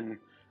one, and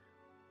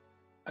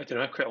I don't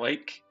know, I quite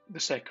like the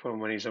second one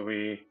when he's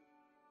away,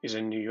 he's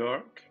in New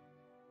York,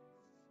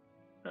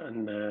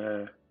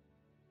 and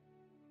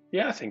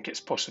yeah, I think it's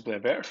possibly a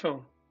better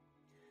film,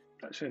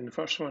 actually, than the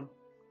first one.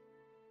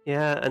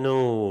 Yeah, I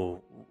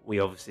know we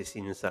obviously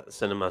seen this at the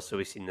cinema, so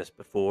we've seen this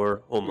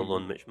before, Home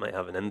Alone, which might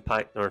have an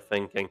impact on our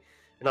thinking,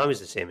 and I was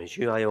the same as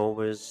you, I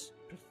always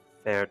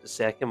preferred the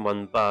second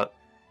one, but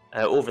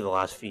over the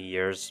last few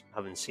years,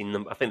 having seen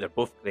them, I think they're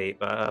both great,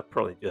 but I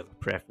probably do have a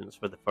preference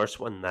for the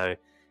first one now.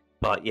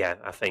 But yeah,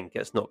 I think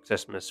it's not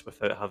Christmas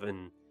without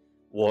having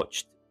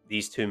watched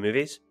these two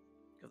movies.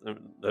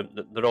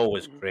 They're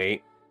always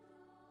great.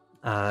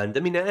 And I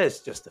mean, it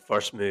is just the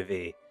first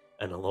movie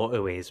in a lot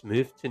of ways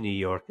moved to New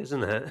York,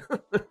 isn't it?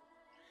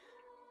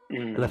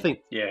 And I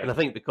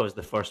think because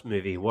the first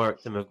movie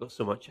worked and we've got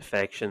so much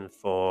affection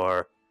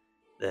for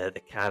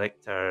the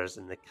characters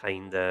and the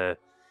kind of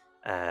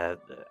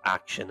the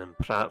action and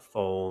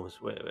pratfalls,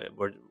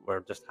 we're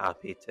just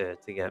happy to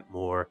get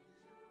more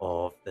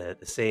of the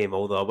same.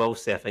 Although I will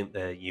say I think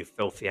the "you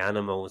filthy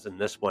animals" in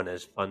this one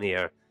is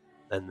funnier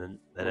than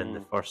in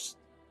the first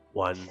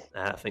one.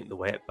 I think the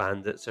Wet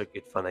Bandits are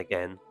good fun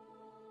again.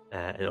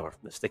 or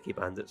the Sticky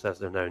Bandits as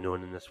they're now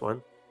known in this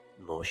one,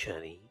 Mon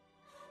Chéri.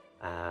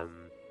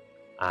 And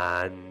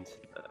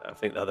I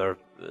think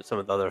some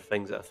of the other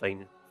things that I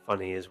find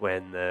funny is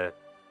when the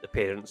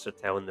parents are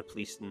telling the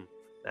police in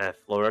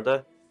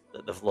Florida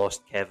that they've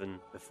lost Kevin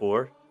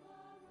before.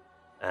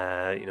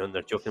 And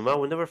they're joking, well,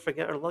 we'll never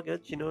forget our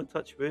luggage,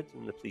 touch wood,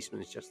 and the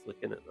policeman's just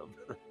looking at them.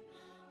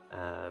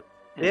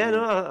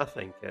 I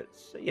think it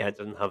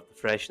doesn't have the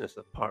freshness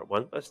of part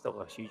one, but it's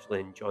still a hugely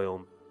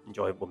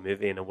enjoyable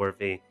movie and a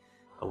worthy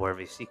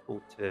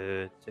sequel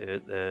to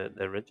the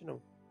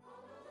original.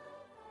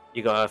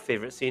 You got a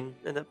favourite scene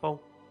in it,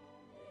 Paul?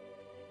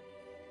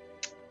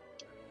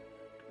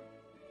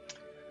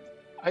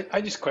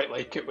 I just quite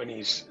like it when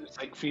he's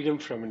like freedom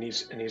from, and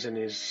he's in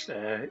his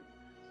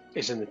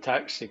he's in the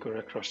taxi going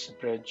across the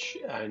bridge,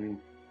 and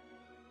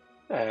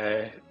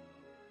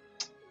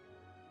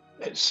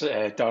it's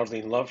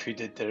Darlene Love who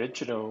did the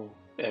original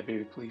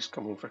Baby Please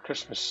Come Home for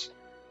Christmas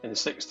in the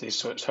 60s,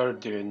 so it's her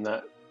doing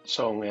that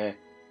song,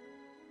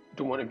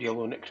 Don't Want to Be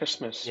Alone at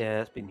Christmas.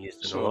 Yeah, it's been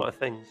used in a lot of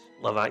things.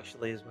 Love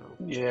Actually as well.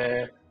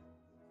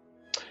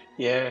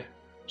 Yeah.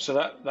 So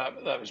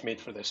that was made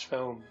for this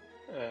film.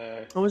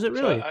 Was it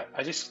really? So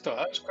I just thought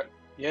that was quite.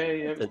 Yeah,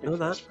 it was made for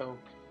this film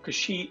because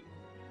she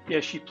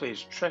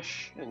plays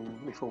Trish in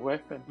Lethal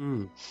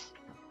Weapon,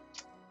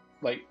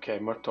 like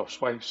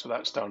Murtaugh's wife. So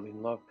that's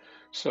Darlene Love.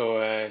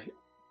 So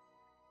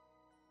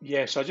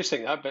so I just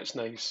think that bit's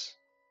nice.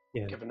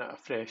 Yeah. Giving it a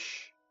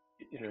fresh,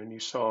 new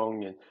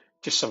song, and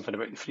just something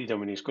about the freedom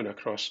when he's going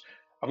across.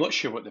 I'm not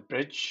sure what the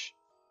bridge.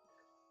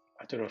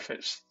 I don't know if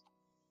it's.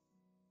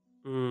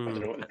 I don't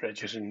know what the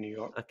bridge is in New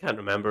York. I can't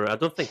remember. I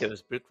don't think it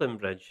was Brooklyn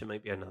Bridge. It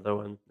might be another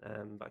one,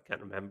 but I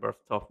can't remember off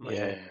the top of my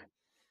head.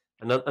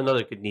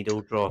 Another good needle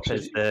drop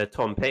is the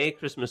Tom Petty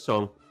Christmas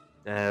song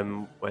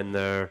when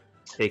they're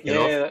taking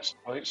off. Yeah, that's a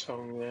great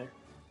song. Yeah.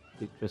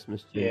 Good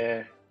Christmas tune.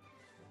 Yeah.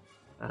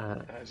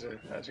 That's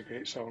a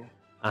great song.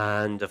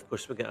 And of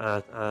course we get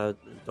a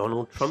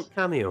Donald Trump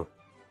cameo.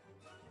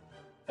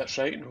 That's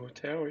right, in a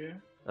hotel, yeah.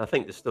 I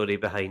think the story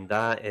behind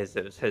that is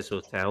it was his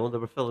hotel they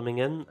were filming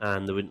in,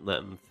 and they wouldn't let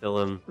him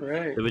film.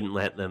 Right. They wouldn't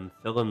let them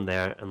film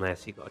there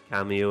unless he got a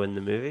cameo in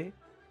the movie.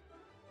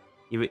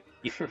 You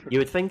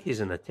would think he's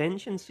an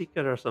attention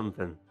seeker or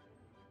something.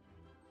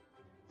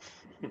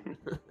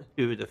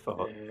 Who would have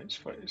thought? Yeah, it's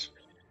funny.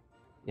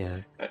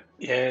 Yeah.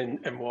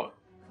 And what?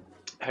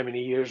 How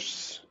many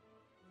years?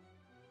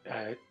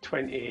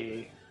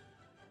 20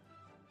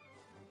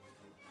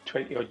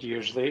 odd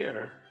years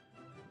later.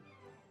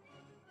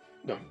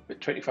 No, but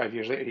 25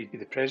 years later, he'd be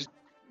the president.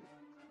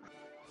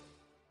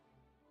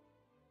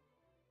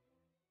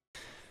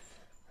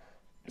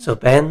 So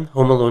Ben,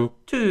 Home Alone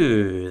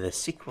 2, the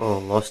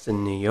sequel, Lost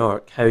in New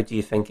York, how do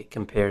you think it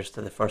compares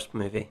to the first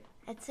movie?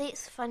 I'd say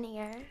it's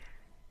funnier.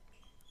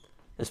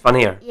 It's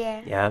funnier?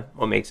 Yeah. Yeah?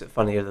 What makes it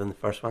funnier than the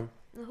first one?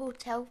 The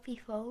hotel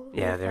people.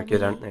 Yeah, they're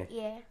good, aren't they?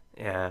 Yeah.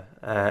 Yeah.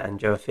 And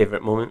do you have a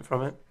favourite moment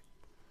from it?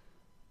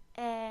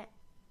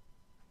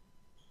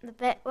 The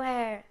bit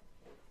where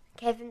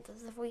Kevin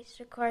does the voice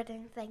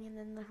recording thing and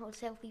then the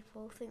hotel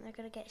people think they're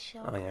going to get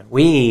shot. Oh yeah,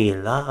 we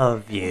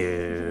love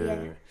you.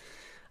 Yeah.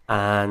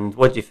 And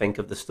what do you think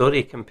of the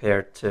story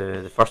compared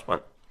to the first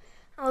one?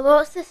 Although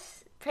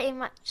it's pretty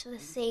much the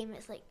same,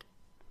 it's like,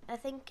 I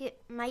think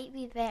it might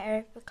be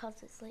better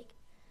because it's like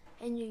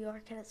in New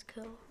York and it's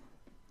cool.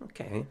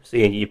 Okay, so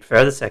you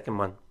prefer the second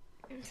one?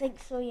 I think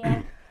so,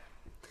 yeah.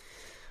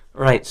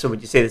 Right, so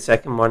would you say the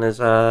second one is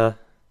a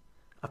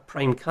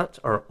prime cut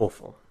or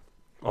awful?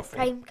 Awful.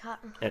 Prime cut.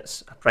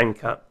 It's a prime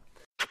cut.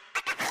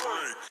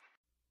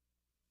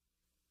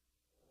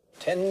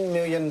 $10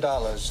 million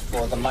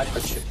for the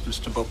microchip,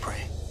 Mr. Beaupre.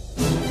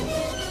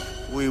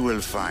 We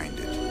will find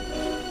it.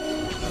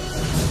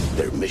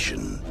 Their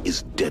mission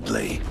is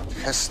deadly.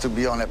 Has to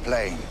be on a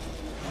plane.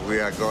 We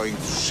are going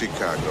to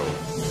Chicago.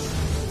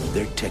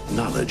 Their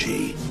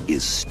technology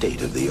is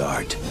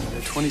state-of-the-art. There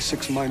are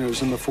 26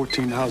 miners in the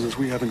 14 houses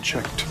we haven't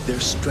checked. Their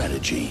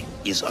strategy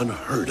is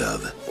unheard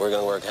of. We're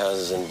gonna work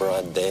houses in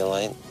broad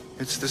daylight.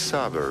 It's the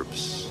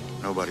suburbs.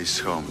 Nobody's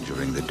home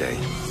during the day.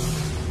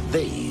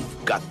 They've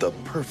got the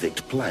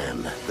perfect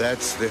plan.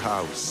 That's the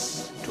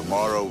house.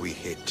 Tomorrow we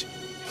hit.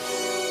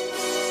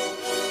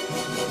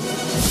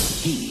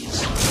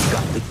 He's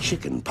got the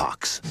chicken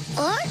pox.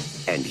 What?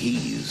 And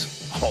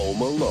he's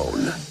home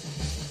alone.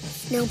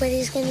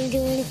 Nobody's gonna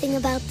do anything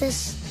about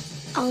this.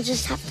 I'll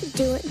just have to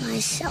do it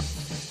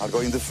myself. I'll go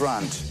in the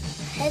front.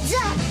 Heads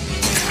up!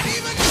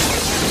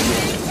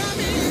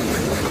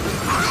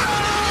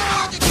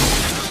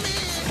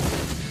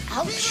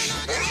 Ouch!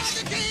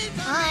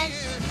 Hi.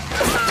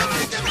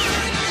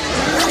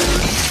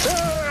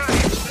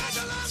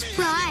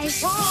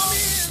 Surprise!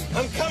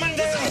 I'm coming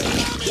down!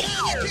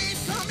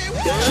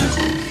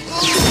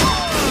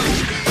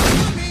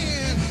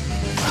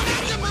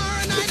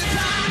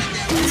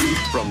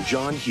 From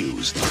John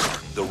Hughes,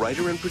 the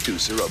writer and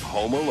producer of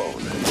Home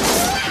Alone.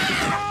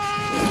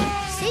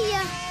 See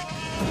ya!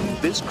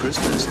 This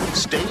Christmas,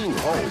 staying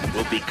home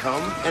will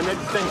become an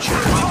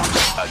adventure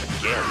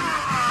again.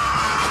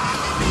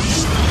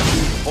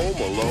 Home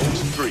Alone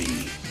 3.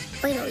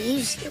 Wait till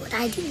you see what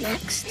I do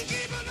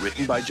next.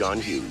 Written by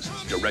John Hughes.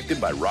 Directed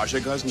by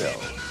Raja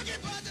Gosnell.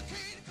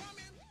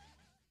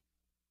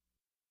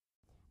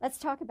 Let's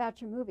talk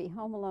about your movie,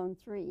 Home Alone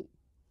 3.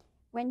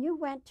 When you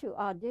went to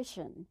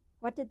audition,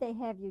 what did they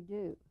have you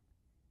do?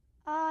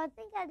 I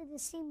think I did the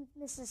scene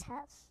with Mrs.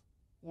 Hess.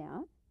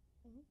 Yeah?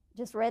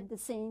 Just read the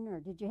scene,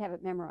 or did you have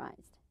it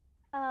memorized?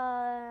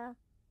 I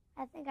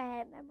think I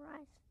had it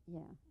memorized. Yeah,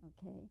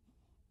 okay.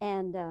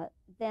 And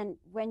then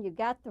when you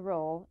got the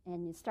role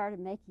and you started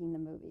making the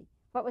movie,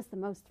 what was the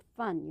most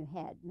fun you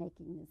had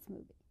making this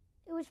movie?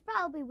 It was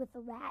probably with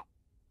the rat.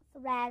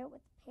 With the rat or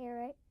with the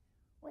parrot,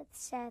 with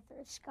Seth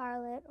or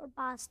Scarlett or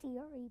Basti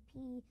or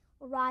EP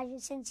or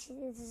Raja. Since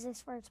this is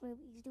his first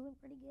movie, he's doing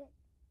pretty good.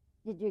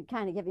 Did you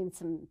kind of give him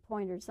some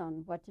pointers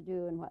on what to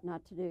do and what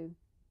not to do?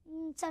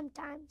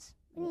 Sometimes.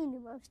 But he knew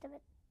most of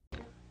it.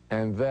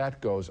 And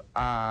that goes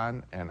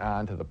on and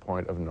on to the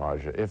point of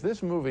nausea. If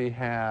this movie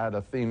had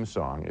a theme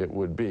song, it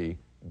would be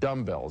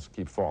Dumbbells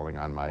Keep Falling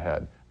on My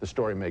Head. The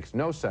story makes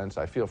no sense.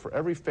 I feel for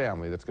every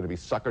family that's going to be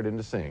suckered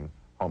into seeing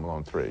Home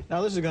Alone 3.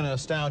 Now, this is going to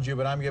astound you,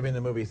 but I'm giving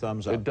the movie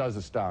thumbs up. It does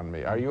astound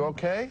me. Are you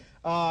okay?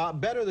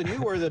 Better than you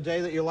were the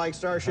day that you liked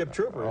Starship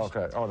Troopers.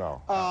 Okay. Oh,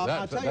 no.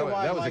 I'll tell you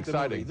why I like the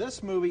movie. exciting.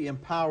 This movie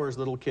empowers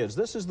little kids.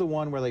 This is the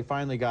one where they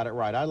finally got it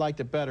right. I liked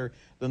it better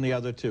than the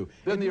other two.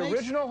 Than the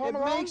original Home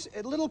Alone?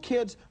 Little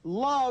kids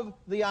love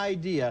the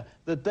idea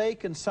that they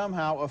can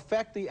somehow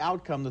affect the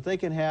outcome, that they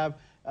can have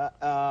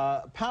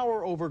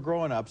power over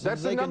grown-ups.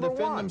 That's they can number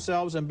defend one.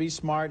 themselves and be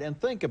smart and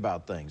think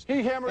about things.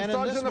 He hammers and in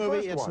thugs this in the movie,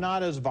 first it's one.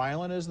 not as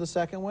violent as the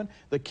second one.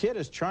 The kid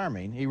is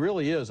charming. He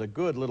really is a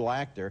good little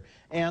actor.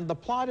 And the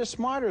plot is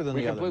smarter than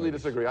We the other completely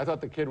movies. disagree. I thought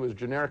the kid was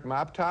generic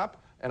mop top,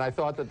 and I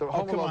thought that the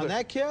Home come Alone... on,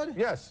 that kid?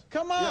 Yes.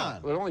 Come on. Yeah,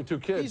 there are only two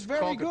kids. He's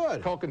very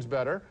good. Culkin's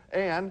better.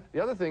 And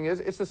the other thing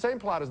is, it's the same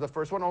plot as the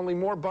first one, only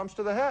more bumps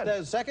to the head.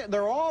 The second,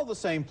 they're all the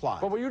same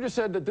plot. But you just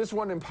said that this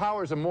one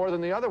empowers him more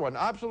than the other one.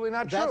 Absolutely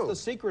not true. That's the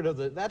secret of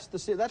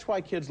that's why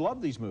kids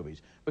love these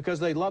movies, because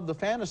they love the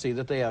fantasy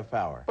that they have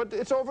power. But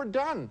it's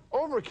overdone.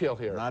 Overkill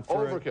here. Not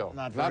for Overkill.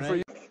 Not for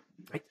you.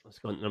 Right, let's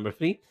go on to number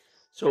 3.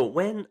 So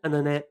when an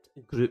inept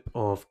group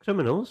of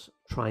criminals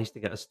tries to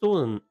get a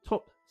stolen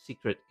top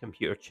secret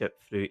computer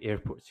chip through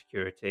airport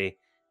security,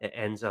 it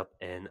ends up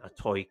in a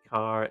toy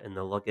car in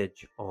the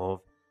luggage of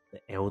the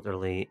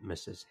elderly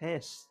Mrs.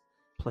 Hess,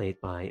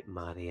 played by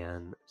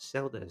Marianne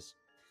Seldes.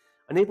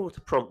 Unable to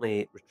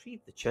promptly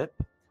retrieve the chip,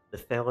 the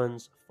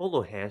felons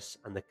follow Hess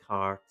and the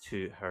car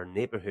to her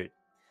neighborhood.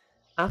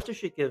 After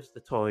she gives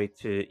the toy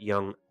to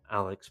young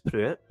Alex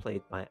Pruitt,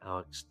 played by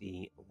Alex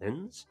D.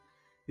 Linz,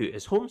 who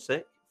is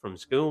homesick from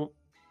school,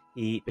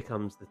 he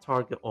becomes the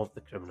target of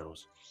the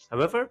criminals.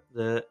 However,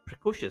 the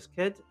precocious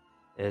kid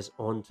is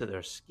on to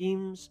their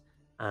schemes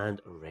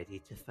and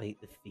ready to fight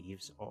the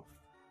thieves off.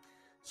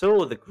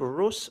 So the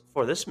gross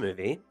for this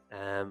movie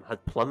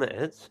had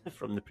plummeted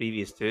from the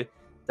previous two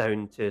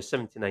down to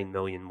 79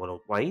 million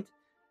worldwide.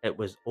 It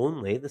was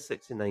only the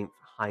 69th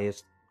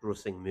highest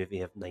grossing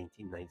movie of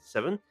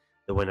 1997,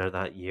 the winner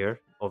that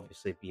year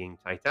obviously being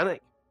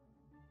Titanic.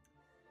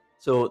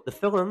 So the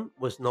film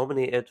was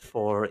nominated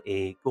for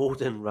a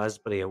Golden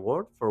Raspberry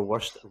Award for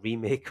Worst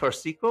Remake or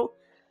Sequel,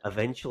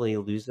 eventually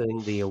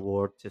losing the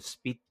award to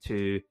Speed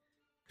 2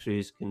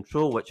 Cruise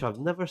Control, which I've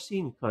never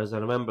seen because I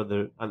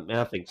remember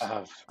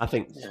I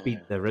think Speed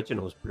the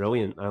original is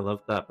brilliant. I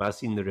loved that, but I've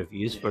seen the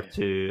reviews for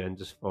 2 and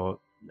just thought,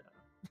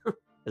 nah.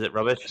 Is it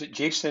rubbish? Is it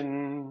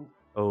Jason?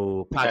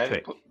 Oh,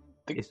 Patrick.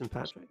 Jason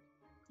Patrick.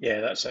 Yeah,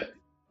 that's it.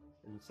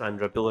 And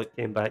Sandra Bullock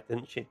came back,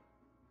 didn't she?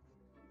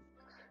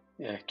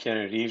 Yeah,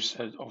 Keanu Reeves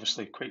is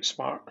obviously quite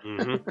smart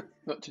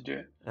not to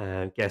do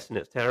it. Guessing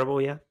it's terrible,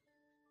 yeah?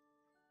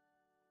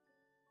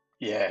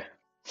 Yeah.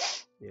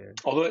 Yeah.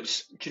 Although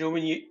it's, do you know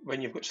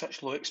when you've got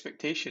such low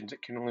expectations,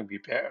 it can only be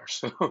better.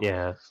 So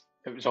yeah,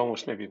 it was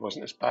almost maybe it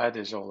wasn't as bad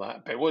as all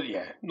that. But well,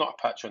 yeah, not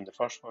a patch on the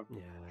first one.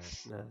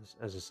 Yeah,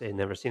 as I say,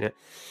 never seen it.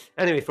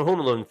 Anyway, for Home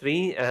Alone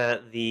 3,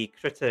 the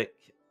critic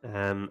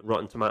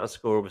Rotten Tomatoes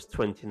score was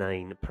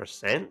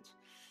 29%.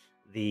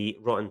 The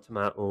Rotten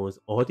Tomatoes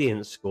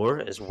audience score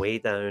is way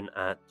down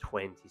at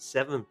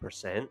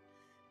 27%.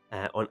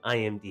 On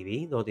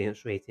IMDb, the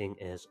audience rating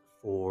is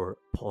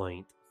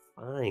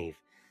 4.5.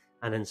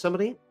 And in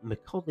summary,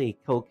 Macaulay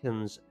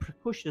Culkin's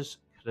precocious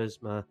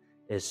charisma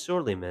is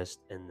sorely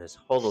missed in this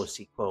hollow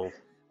sequel,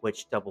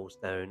 which doubles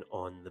down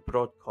on the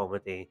broad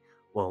comedy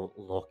while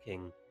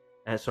lacking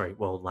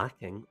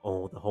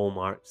all the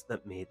hallmarks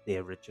that made the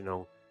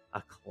original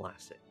a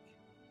classic.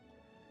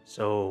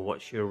 So,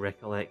 what's your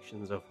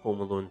recollections of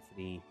Home Alone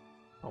 3,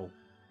 Paul?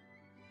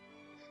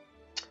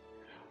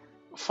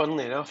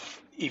 Funnily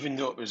enough, even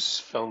though it was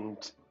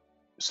filmed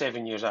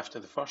 7 years after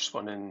the first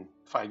one and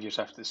 5 years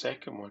after the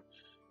second one,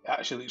 it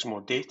actually looks more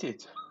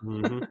dated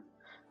than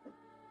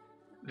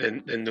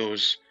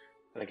those.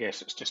 And I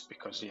guess it's just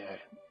because,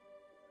 it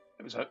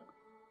was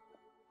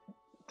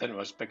didn't have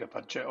as big a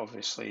budget,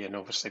 obviously, and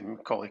obviously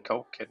Macaulay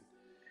Culkin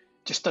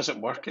just doesn't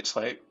work. It's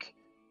like,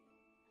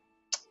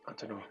 I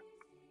don't know,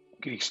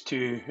 Grease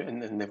 2,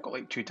 and then they've got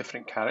like two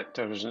different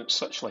characters, and it's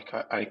such like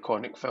an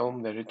iconic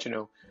film, the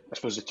original. I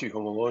suppose the two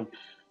Home Alone,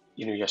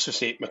 you know, you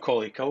associate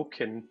Macaulay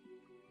Culkin,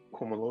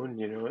 Home Alone,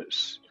 you know,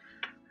 it's,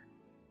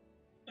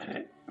 and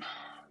it,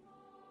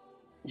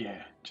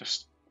 yeah,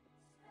 just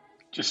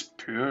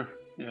poor,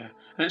 yeah.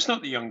 And it's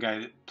not the young guy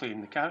that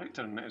playing the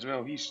character in it as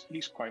well. He's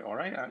quite all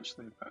right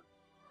actually, but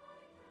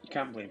you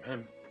can't blame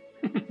him.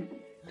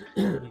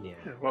 Yeah.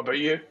 What about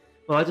you?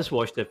 Well, I just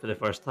watched it for the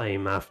first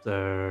time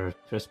after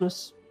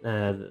Christmas.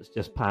 That's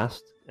just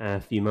passed a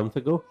few months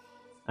ago,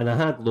 and I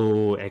had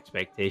low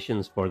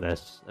expectations for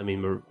this. I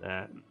mean,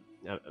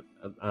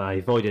 I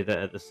avoided it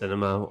at the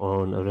cinema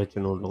on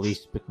original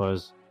release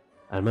because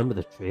I remember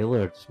the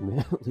trailer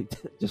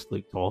just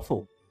looked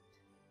awful,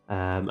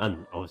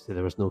 and obviously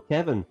there was no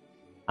Kevin,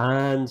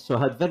 and so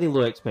I had very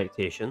low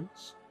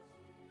expectations,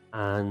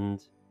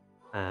 and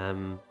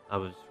I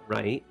was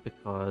right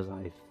because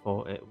I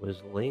thought it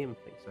was lame.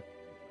 It's a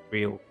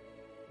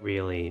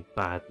really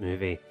bad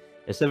movie.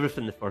 It's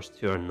everything the first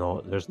two are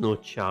not. There's no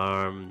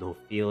charm, no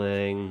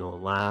feeling, no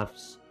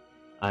laughs.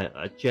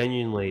 I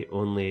genuinely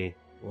only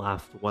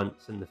laughed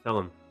once in the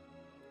film.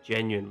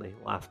 Genuinely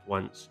laughed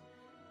once.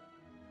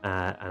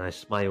 And I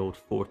smiled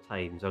 4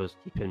 times. I was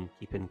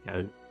keeping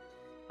count.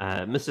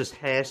 Mrs.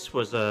 Hess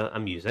was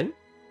amusing,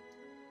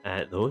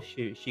 though.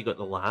 She got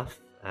the laugh.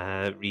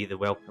 Re the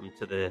welcome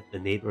to the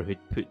neighbourhood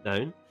put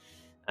down.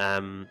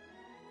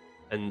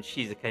 And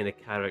she's the kind of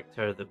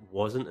character that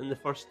wasn't in the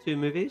first 2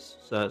 movies,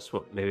 so that's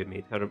what maybe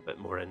made her a bit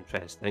more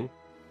interesting.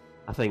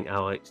 I think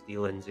Alex D.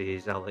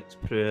 Lindsay's Alex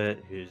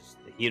Pruitt, who's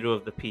the hero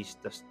of the piece,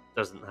 just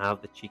doesn't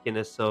have the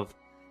cheekiness of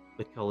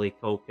Macaulay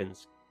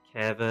Culkin's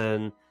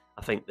Kevin.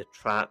 I think the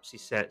traps he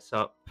sets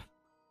up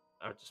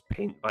are just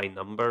paint by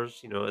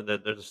numbers. You know,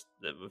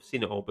 we've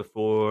seen it all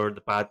before.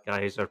 The bad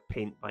guys are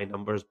paint by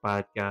numbers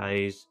bad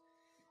guys.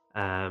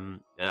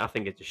 I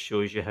think it just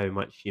shows you how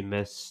much you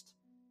missed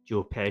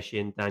Joe Pesci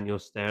and Daniel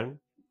Stern,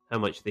 how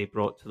much they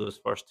brought to those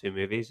first 2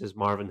 movies as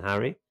Marv and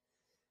Harry.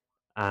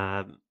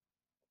 And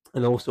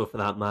also, for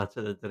that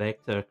matter, the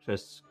director,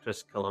 Chris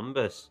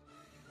Columbus.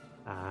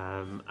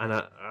 And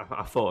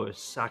I thought it was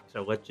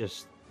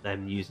sacrilegious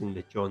them using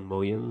the John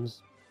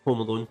Williams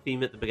Home Alone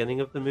theme at the beginning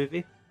of the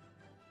movie.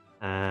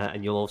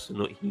 And you'll also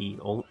note he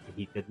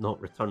did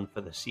not return for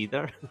the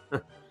Cedar.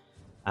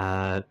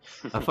 A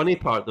funny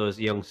part, though, is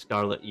young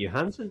Scarlett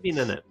Johansson being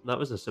in it. That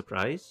was a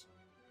surprise.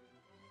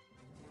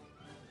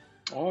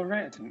 Oh,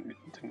 right, I didn't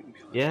realize.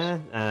 Yeah,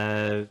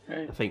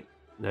 right. I think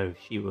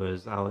she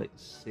was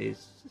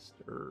Alex's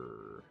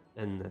sister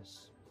in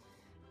this.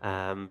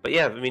 But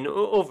yeah, I mean,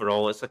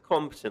 overall, it's a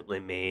competently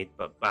made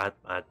but bad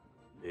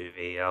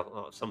movie.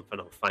 Something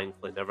I'll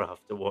thankfully never have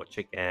to watch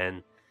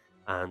again.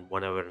 And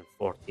 1 hour and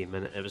 40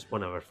 minutes. It was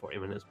 1 hour 40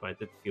 minutes, but it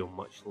did feel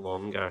much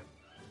longer.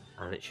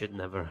 And it should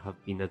never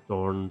have been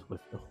adorned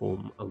with the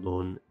Home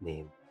Alone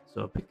name.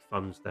 So a big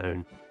thumbs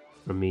down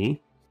from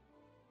me.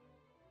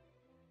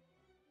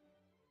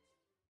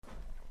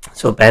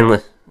 So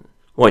Ben,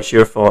 what's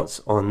your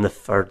thoughts on the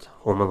third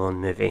Home Alone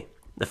movie?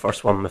 The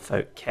first one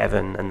without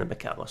Kevin and the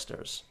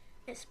Mccallisters.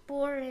 It's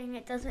boring.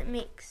 It doesn't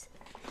make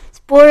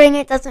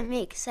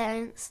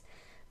sense,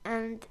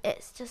 and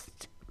it's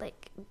just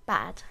like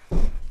bad.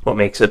 What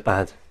makes it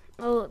bad?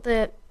 Well,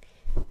 the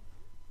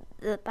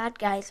bad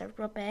guys are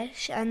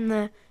rubbish, and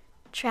the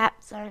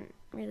traps aren't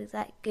really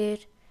that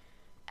good,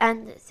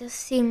 and it just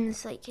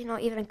seems like you're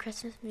not even a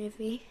Christmas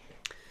movie.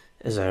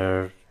 Is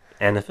there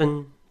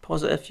anything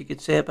positive you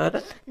could say about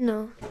it?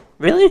 No.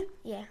 Really?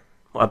 Yeah.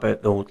 What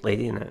about the old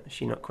lady in it? Is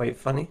she not quite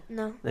funny?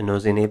 No. The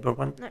nosy neighbour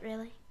one? Not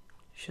really.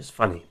 She's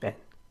funny, Ben.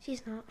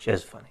 She's not. She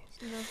is funny.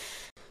 No.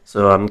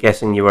 So I'm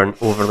guessing you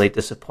weren't overly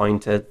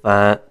disappointed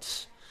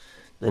that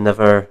they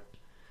never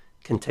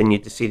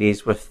continued the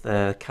series with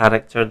the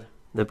character,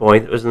 the boy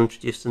that was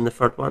introduced in the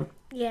third one?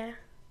 Yeah.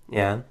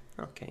 Yeah?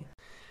 Okay.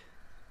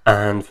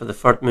 And for the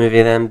third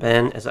movie then,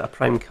 Ben, is it a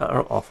prime cut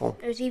or awful?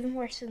 It was even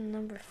worse than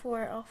number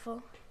 4,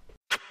 awful.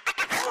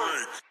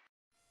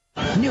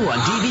 New on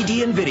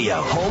DVD and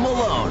video, Home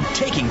Alone,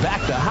 Taking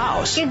Back the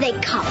House. Here they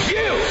come.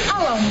 You!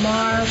 Hello,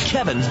 Marv.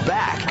 Kevin's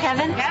back.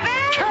 Kevin?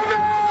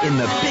 In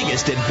the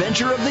biggest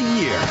adventure of the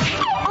year.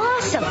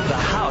 Awesome. The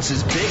house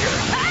is bigger.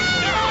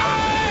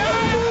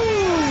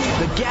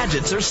 The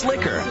gadgets are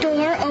slicker.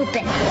 Door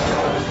open.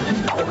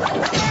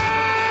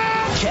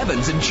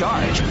 Kevin's in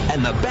charge,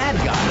 and the bad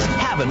guys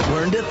haven't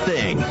learned a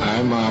thing.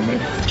 Hi, Mommy.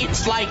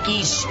 It's like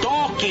he's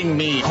stalking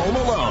me. Home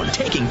Alone,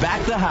 Taking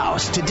Back the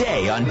House,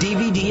 today on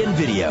DVD and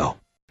video.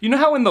 You know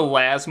how in the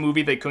last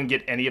movie they couldn't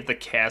get any of the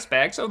cast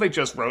back, so they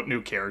just wrote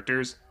new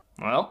characters?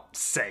 Well,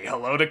 say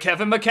hello to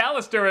Kevin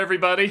Mccallister,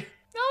 everybody.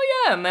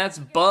 Oh yeah, and that's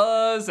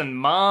Buzz and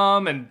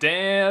Mom and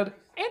Dad.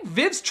 And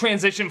Viv's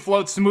transition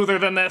floats smoother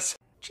than this.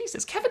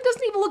 Jesus, Kevin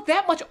doesn't even look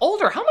that much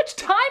older. How much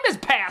time has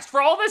passed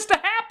for all this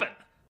to happen?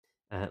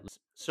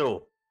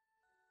 So,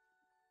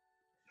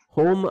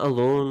 Home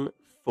Alone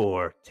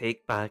 4,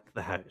 Take Back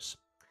the House.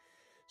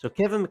 So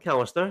Kevin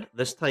Mccallister,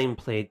 this time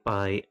played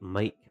by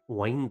Mike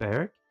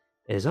Weinberg,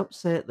 is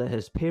upset that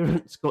his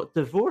parents got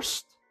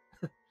divorced.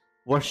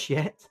 Worse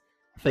yet,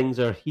 things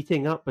are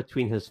heating up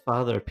between his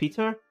father,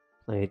 Peter,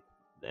 played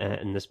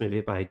in this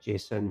movie by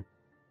Jason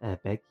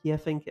Begke, I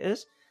think it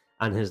is,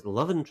 and his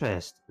love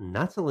interest,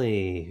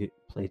 Natalie, who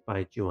played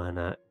by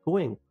Joanna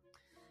Going.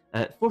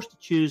 Forced to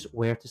choose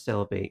where to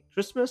celebrate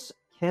Christmas,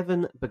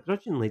 Kevin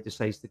begrudgingly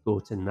decides to go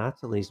to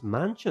Natalie's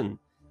mansion,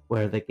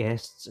 where the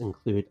guests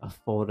include a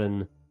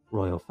foreign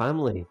royal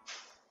family.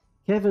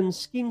 Kevin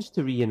schemes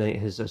to reunite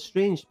his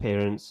estranged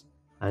parents,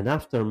 and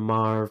after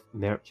Marv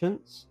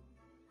Merchants,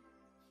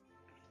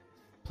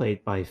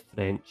 played by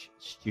French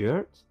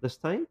Stewart this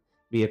time,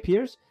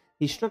 reappears,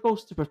 he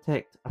struggles to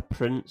protect a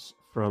prince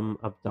from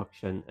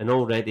abduction. And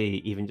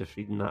already, even just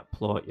reading that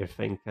plot, you're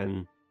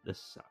thinking, this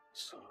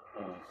sucks.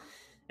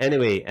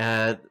 Anyway,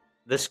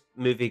 this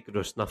movie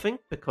grossed nothing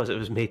because it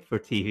was made for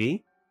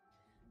TV.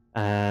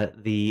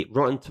 The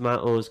Rotten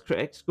Tomatoes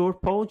critic score,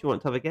 Paul, do you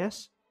want to have a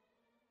guess?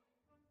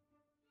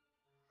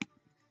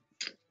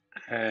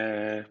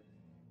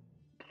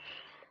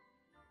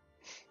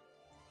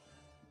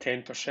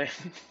 10%.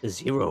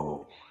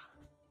 0.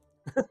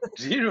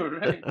 0,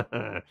 right?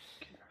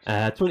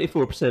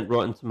 24%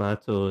 Rotten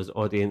Tomatoes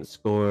audience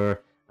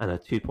score and a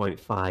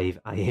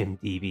 2.5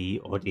 IMDb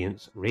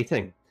audience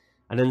rating.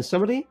 And in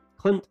summary,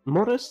 Clint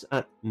Morris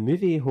at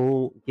Movie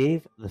Hole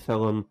gave the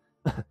film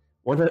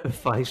 1 out of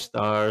 5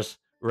 stars,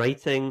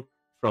 writing,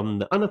 from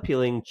the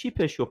unappealing,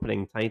 cheapish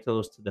opening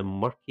titles to the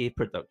murky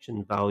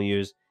production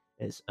values,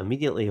 it's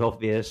immediately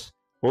obvious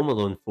Home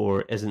Alone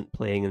 4 isn't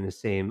playing in the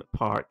same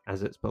park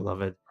as its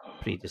beloved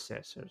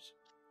predecessors.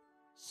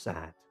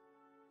 Sad.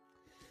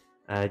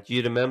 Do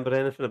you remember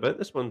anything about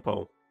this one,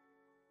 Paul?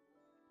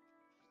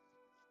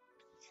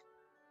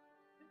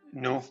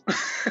 No.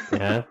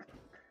 Yeah.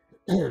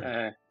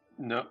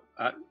 No.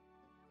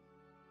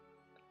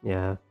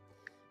 Yeah.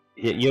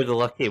 You're the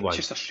lucky one. It's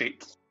just a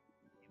straight.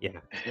 Yeah.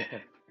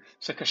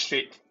 It's like a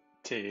straight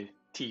to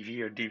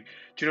TV or DVD.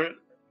 Do you know,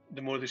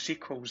 the more the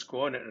sequels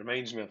go on, it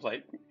reminds me of,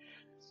 like,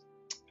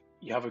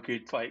 you have a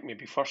good, like,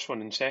 maybe first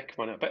one and second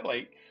one. A bit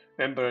like,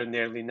 remember in the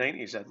early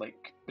 90s, had,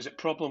 like, was it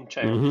Problem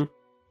Child? Mm-hmm.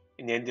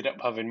 And they ended up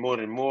having more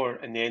and more,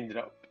 and they ended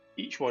up,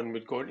 each one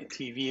would go into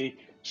TV,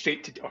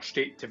 straight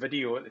to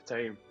video at the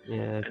time.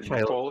 Yeah, and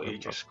the quality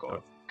just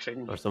got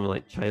cringe. Or something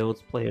like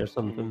Child's Play or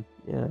something.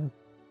 Yeah.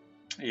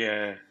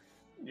 Yeah.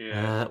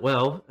 Yeah.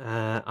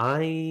 I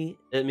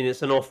mean,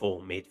 it's an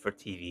awful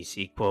made-for-TV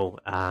sequel,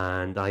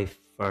 and I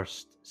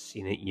first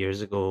seen it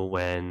years ago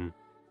when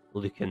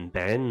Luke and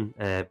Ben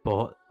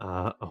bought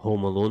a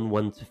Home Alone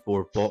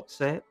 1-4 box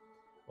set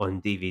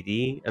on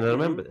DVD, and I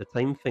remember at the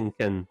time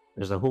thinking,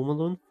 there's a Home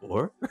Alone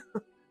 4?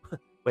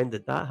 When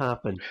did that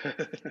happen?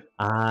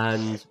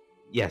 And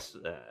yes,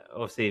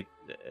 obviously,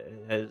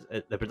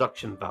 the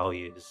production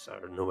values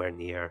are nowhere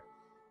near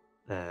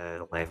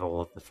the level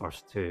of the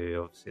first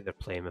two. Obviously, they're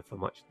playing with a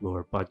much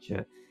lower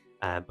budget.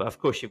 But of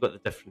course, you've got the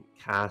different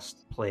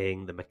cast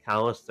playing the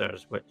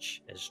Mccallisters,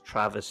 which is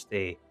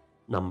travesty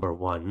number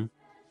 1.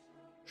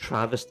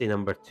 Travesty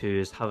number 2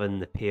 is having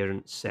the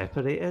parents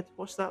separated.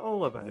 What's that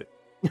all about?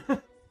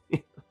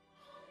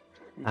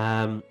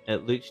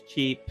 It looks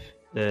cheap.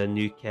 The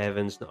new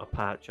Kevin's not a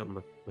patch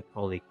on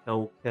Macaulay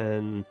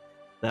Culkin.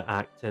 The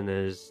acting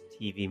is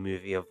TV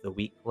movie of the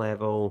week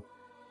level.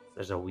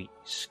 There's a weak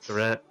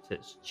script.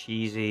 It's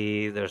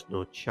cheesy. There's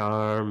no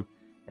charm.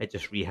 It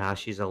just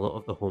rehashes a lot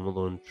of the Home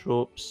Alone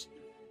tropes.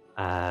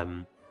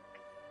 Now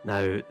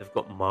they've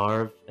got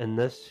Marv in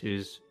this,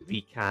 who's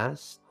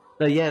recast.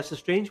 Now, yeah, it's a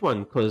strange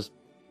one because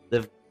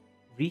they've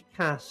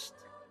recast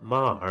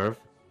Marv,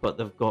 but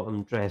they've got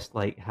him dressed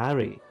like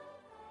Harry.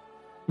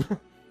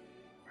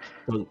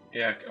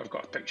 Yeah, I've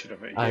got a picture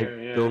of it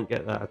here. I don't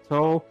get that at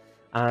all.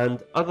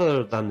 And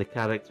other than the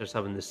characters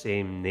having the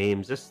same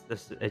names,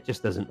 it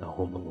just isn't a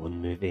Home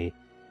Alone movie.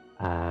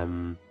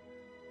 And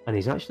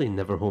he's actually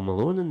never home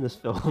alone in this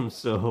film,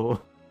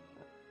 so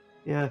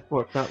yeah,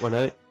 work that one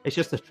out. It's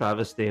just a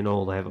travesty in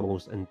all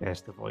levels and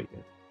best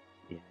avoided.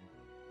 Yeah.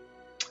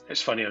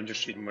 It's funny, I'm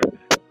just reading my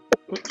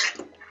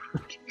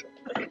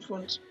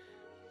headphones.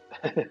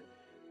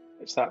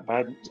 It's that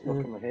bad, it's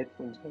knocking my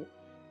headphones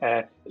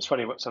out. It's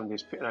funny what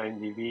somebody's put on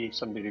IMDb,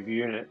 somebody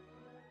reviewing it.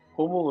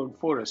 Home Alone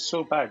 4 is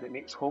so bad it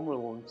makes Home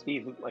Alone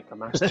 3 look like a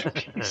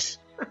masterpiece.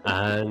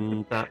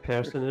 And that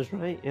person is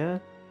right, yeah.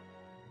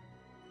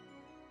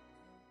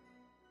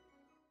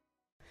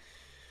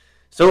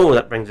 So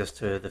that brings us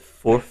to the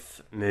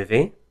 4th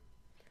movie.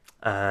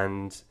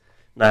 And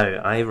now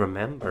I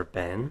remember,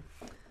 Ben,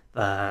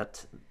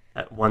 that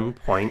at one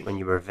point when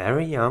you were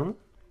very young,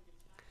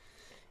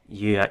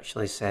 you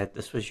actually said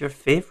this was your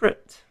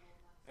favourite.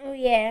 Oh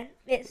yeah,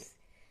 it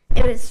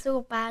was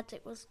so bad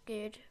it was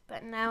good,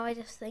 but now I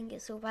just think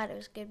it's so bad it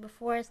was good.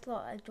 Before I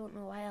thought, I don't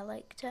know why I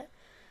liked it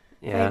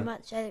very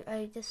much.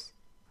 I just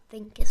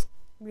think it's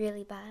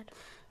really bad.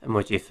 And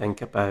what do you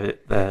think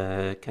about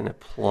the kind of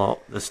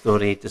plot, the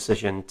story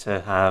decision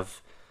to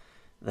have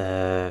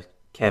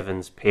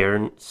Kevin's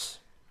parents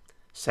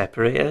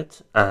separated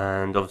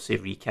and obviously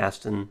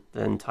recasting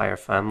the entire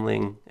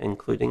family,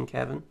 including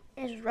Kevin?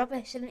 It's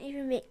rubbish. It didn't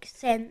even make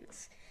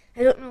sense.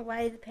 I don't know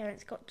why the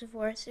parents got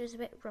divorced. It was a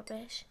bit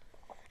rubbish.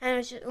 And it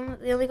was just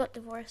they only got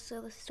divorced, so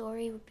the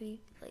story would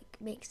be like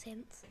make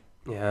sense.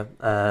 Yeah,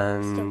 Still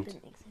and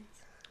didn't make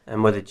sense.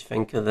 and what did you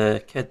think of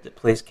the kid that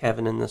plays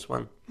Kevin in this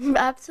one?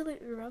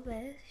 Absolute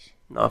rubbish.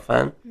 Not a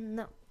fan?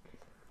 No.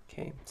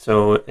 Okay,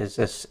 so is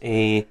this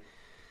a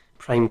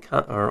prime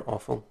cut or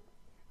awful?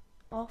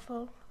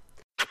 Awful.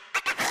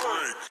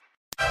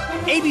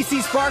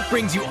 ABC Spark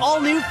brings you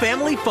all new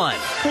family fun.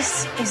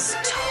 This is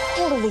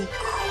totally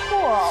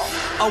cool.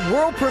 A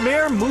world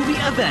premiere movie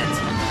event.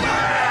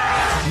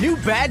 New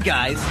bad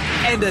guys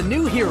and a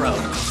new hero.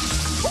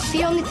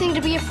 The only thing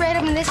to be afraid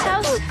of in this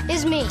house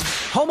is me.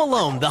 Home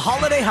Alone, The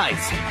Holiday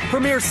Heist.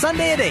 Premieres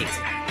Sunday at 8.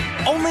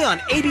 Only on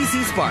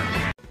ABC Spark.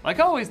 Like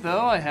always,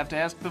 though, I have to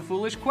ask the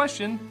foolish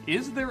question,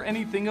 is there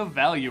anything of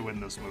value in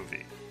this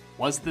movie?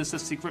 Was this a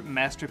secret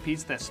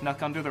masterpiece that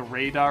snuck under the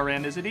radar,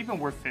 and is it even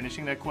worth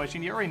finishing that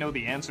question? You already know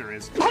the answer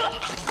is...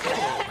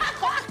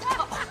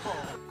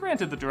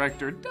 Granted, the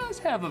director does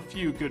have a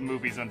few good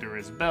movies under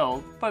his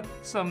belt, but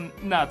some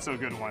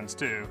not-so-good ones,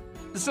 too.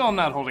 So I'm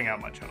not holding out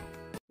much hope.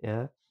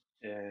 Yeah.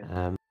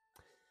 Yeah.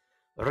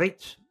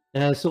 Right.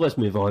 So let's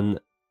move on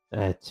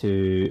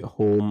to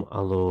Home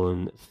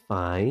Alone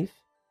 5,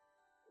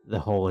 The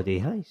Holiday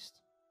Heist.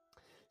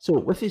 So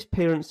with his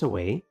parents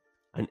away,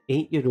 an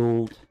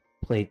 8-year-old,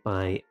 played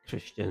by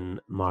Christian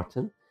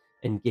Martin,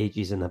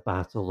 engages in a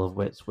battle of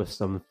wits with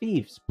some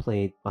thieves,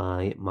 played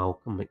by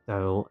Malcolm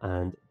McDowell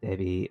and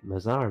Debbie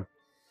Mazar.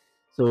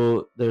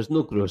 So there's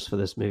no gross for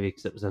this movie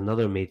because it was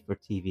another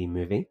made-for-TV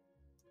movie.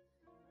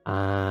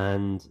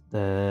 And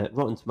the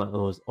Rotten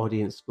Tomatoes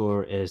audience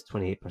score is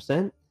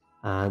 28%,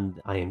 and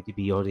the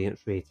IMDb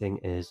audience rating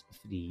is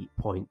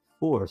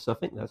 3.4. So I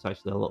think that's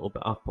actually a little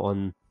bit up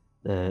on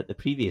the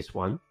previous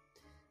one.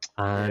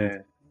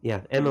 And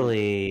yeah,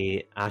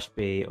 Emily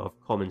Ashby of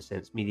Common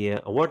Sense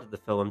Media awarded the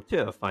film 2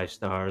 out of 5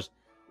 stars,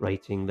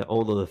 writing that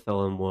although the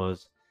film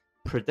was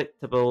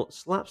predictable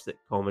slapstick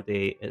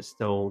comedy, it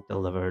still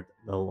delivered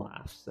the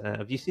laughs.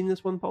 Have you seen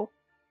this one, Paul?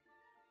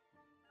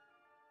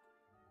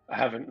 I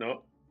haven't,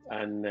 no.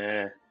 And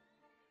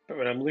but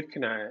when I'm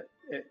looking at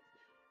it,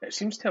 it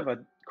seems to have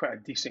quite a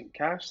decent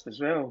cast as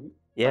well.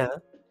 Yeah.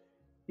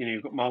 You know,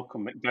 you've got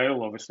Malcolm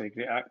McDowell, obviously a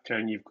great actor,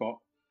 and you've got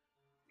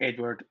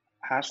Edward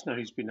Hassner,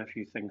 who's been in a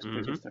few things,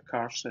 plays Mr.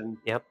 Carson.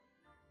 Yep.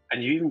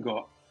 And you even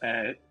got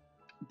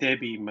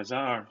Debbie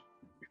Mazar,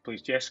 who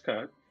plays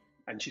Jessica,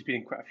 and she's been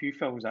in quite a few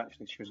films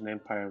actually. She was in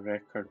Empire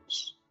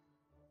Records,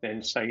 The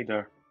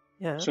Insider.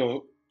 Yeah.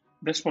 So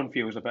this one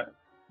feels a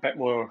bit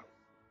more,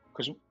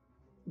 because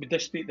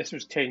this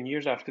was 10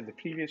 years after the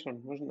previous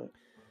one, wasn't it?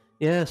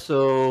 Yeah.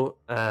 So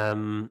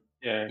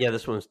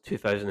this one's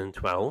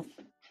 2012,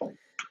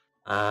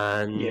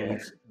 and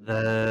it's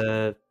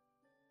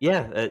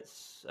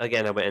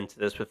again, I went into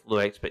this with low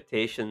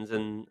expectations,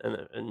 and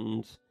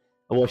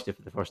I watched it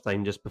for the first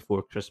time just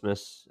before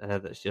Christmas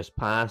that's just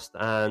passed,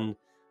 and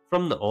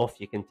from the off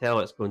you can tell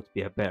it's going to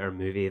be a better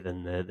movie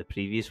than the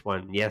previous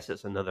one. Yes,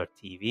 it's another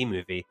TV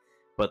movie,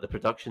 but the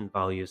production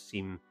values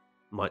seem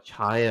much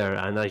higher,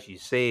 and as you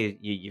say,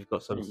 you've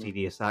got some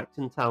serious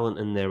acting talent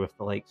in there with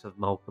the likes of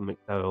Malcolm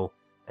McDowell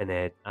and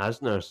Ed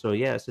Asner. So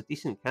yeah, it's a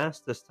decent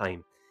cast this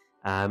time.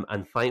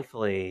 And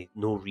thankfully,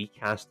 no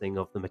recasting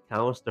of the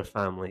Mccallister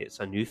family. It's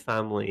a new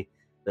family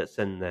that's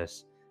in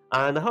this.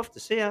 And I have to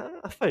say,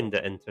 I found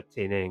it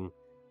entertaining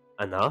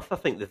enough. I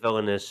think the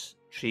villainous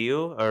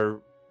trio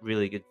are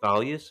really good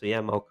value. So yeah,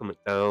 Malcolm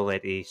McDowell,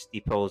 Eddie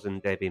Steeples,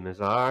 and Debbie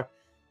Mazar.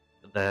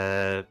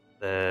 The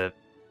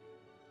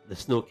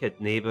Snow Kid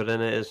neighbour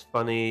in it is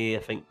funny. I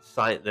think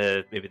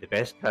maybe the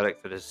best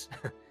character is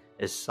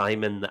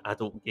Simon, the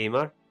adult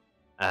gamer.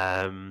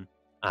 And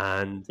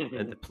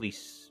the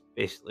police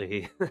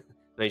basically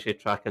eventually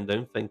track him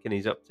down, thinking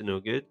he's up to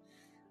no good.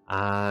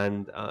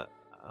 And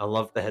I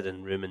love the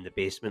hidden room in the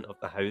basement of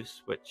the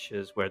house, which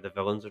is where the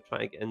villains are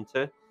trying to get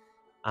into.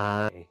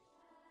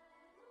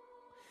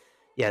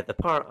 The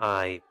part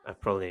I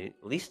probably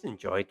least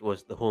enjoyed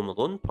was the Home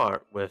Alone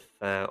part with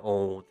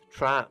all the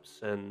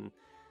traps, and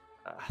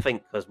I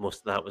think because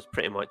most of that was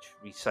pretty much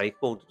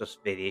recycled,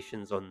 just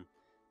variations on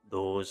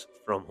those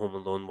from Home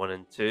Alone 1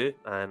 and 2,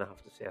 and I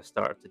have to say I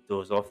started to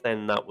doze off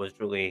then. That was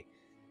really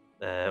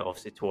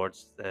obviously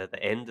towards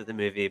the end of the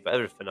movie, but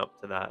everything up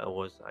to that I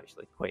was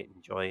actually quite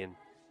enjoying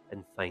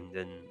and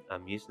finding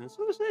amusing,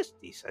 so it's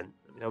decent.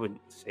 I mean, I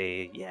wouldn't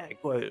say,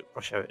 go out,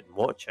 rush out and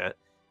watch it,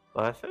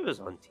 but if it was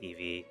on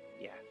TV,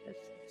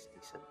 it's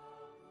decent.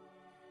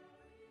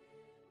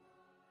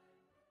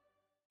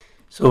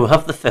 So we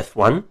have the fifth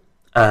one,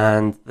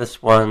 and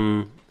this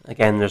one,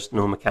 again, there's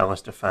no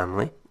Mccallister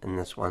family in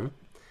this one.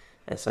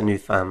 It's a new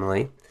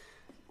family.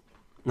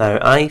 Now,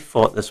 I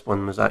thought this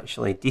one was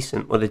actually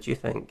decent. What did you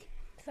think?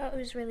 I thought it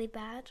was really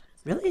bad.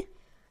 Really?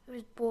 It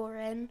was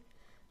boring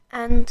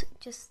and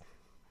just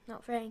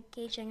not very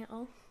engaging at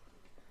all.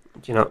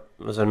 Do you know,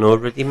 was there no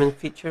redeeming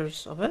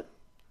features of it?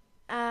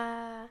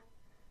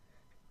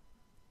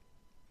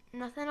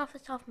 Nothing off the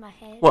top of my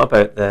head. What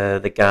about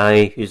the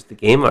guy who's the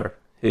gamer,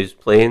 who's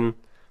playing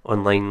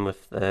online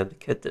with the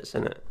kid that's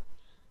in it?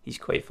 He's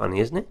quite funny,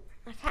 isn't he?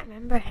 I can't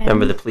remember him.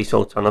 Remember the police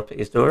all turn up at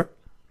his door?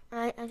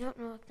 I don't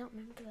know. I don't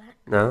remember that.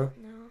 No?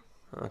 No.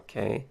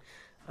 Okay.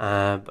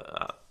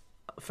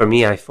 For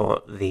me, I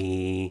thought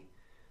the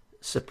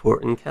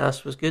supporting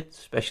cast was good,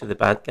 especially the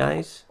bad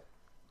guys.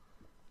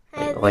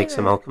 Like the likes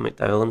of Malcolm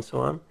McDowell and so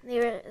on. They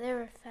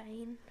were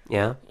fine.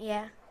 Yeah?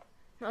 Yeah.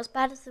 Not as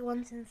bad as the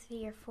ones in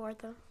 3 or 4,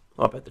 though.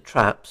 What about the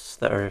traps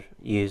that are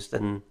used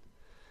to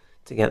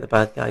get the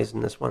bad guys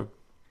in this one?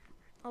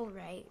 Oh,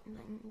 right. I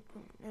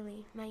don't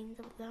really mind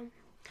of them.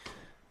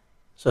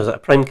 So is it a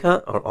prime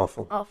cut or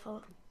awful?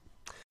 Awful.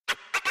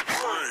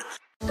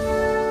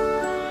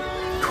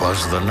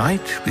 'Twas the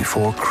night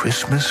before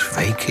Christmas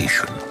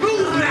vacation.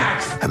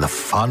 And the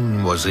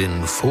fun was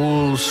in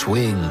full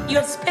swing. You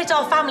have split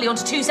our family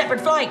onto 2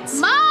 separate flights.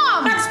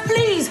 Mom! Max,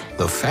 please!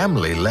 The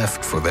family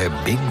left for their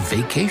big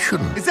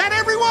vacation. Is that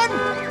everyone?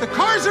 The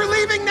cars are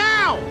leaving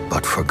now!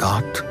 But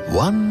forgot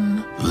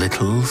one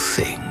little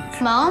thing.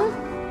 Mom?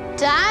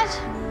 Dad?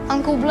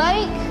 Uncle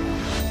Blake?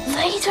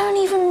 They don't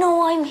even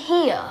know I'm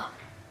here.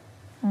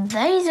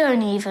 They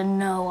don't even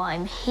know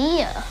I'm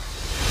here.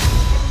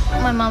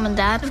 My mum and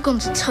dad have gone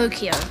to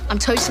Tokyo. I'm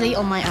totally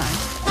on my own.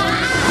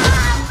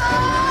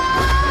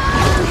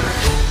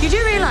 You do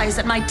realise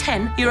that my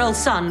 10-year-old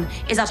son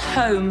is at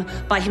home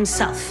by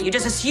himself. You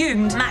just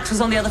assumed Max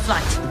was on the other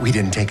flight. We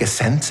didn't take a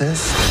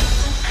census.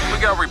 We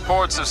got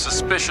reports of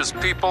suspicious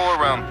people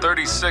around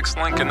 36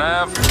 Lincoln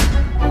Ave.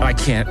 I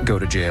can't go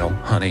to jail,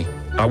 honey.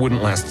 I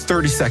wouldn't last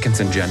 30 seconds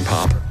in Gen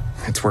Pop.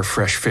 It's where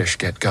fresh fish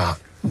get got.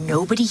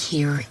 Nobody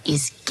here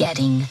is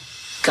getting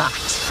got.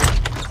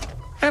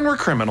 And we're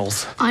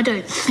criminals. I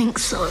don't think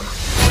so.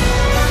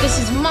 This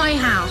is my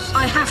house.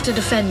 I have to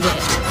defend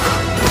it.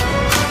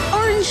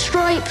 Orange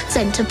stripe,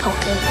 center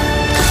pocket.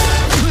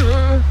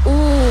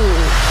 Ooh.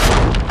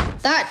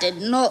 That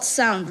did not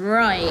sound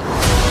right.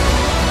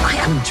 I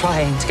am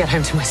trying to get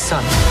home to my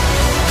son,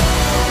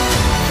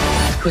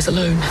 who is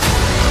alone.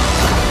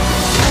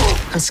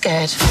 I'm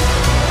scared.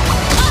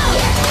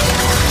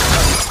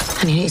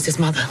 And he needs his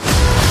mother.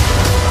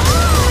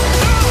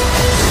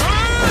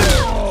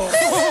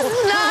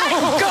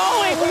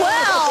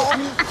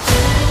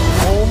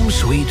 Home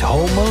Sweet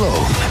Home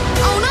Alone.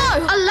 Oh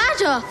no, a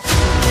ladder!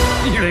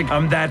 You think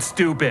I'm that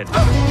stupid?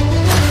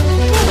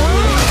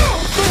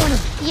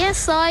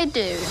 Yes, I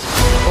do.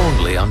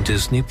 Only on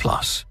Disney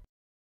Plus.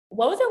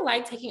 What was it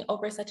like taking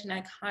over such an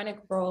iconic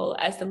role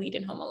as the lead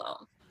in Home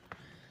Alone?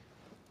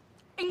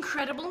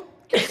 Incredible.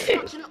 It's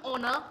such an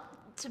honor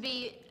to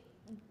be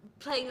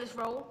playing this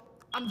role.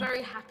 I'm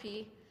very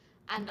happy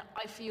and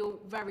I feel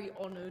very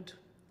honored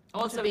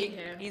Also, to be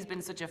here. he's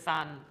been such a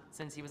fan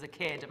since he was a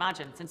kid.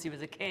 Imagine, since he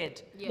was a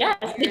kid. Yeah.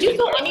 Yes. Did you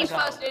feel I any was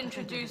first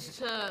introduced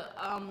to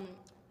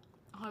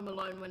Home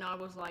Alone when I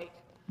was like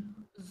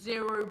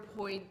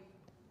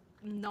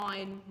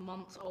 0.9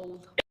 months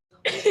old.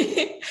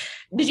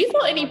 Did you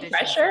feel any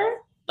pressure?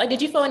 Like,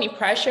 did you feel any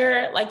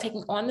pressure, like,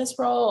 taking on this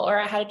role, or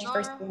how did you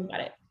first think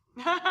about it?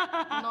 No,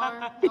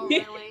 not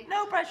really.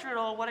 No pressure at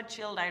all. What a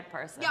chilled out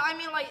person. Yeah, I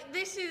mean, like,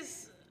 this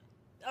is,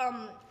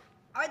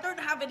 I don't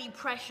have any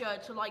pressure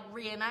to, like,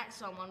 reenact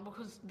someone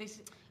because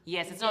this...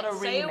 Yes, it's not a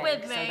say remake,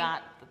 it with so me.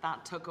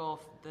 that took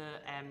off the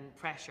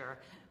pressure,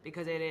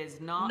 because it is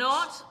not...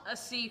 Not a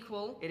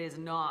sequel. It is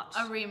not.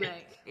 A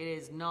remake. It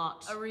is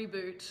not. A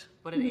reboot.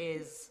 But it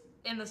is.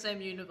 In the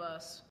same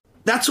universe.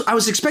 I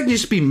was expecting it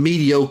to be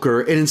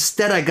mediocre, and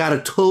instead I got a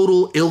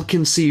total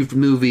ill-conceived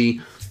movie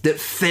that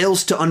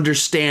fails to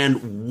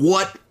understand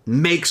what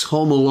makes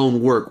Home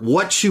Alone work,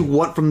 what you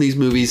want from these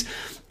movies.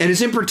 And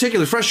it's in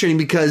particular frustrating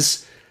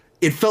because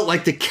it felt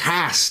like the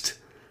cast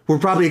were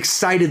probably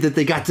excited that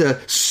they got to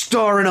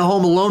star in a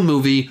Home Alone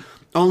movie,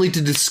 only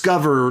to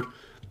discover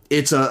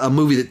it's a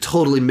movie that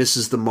totally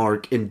misses the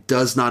mark and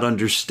does not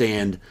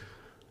understand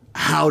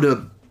how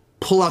to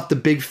pull out the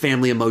big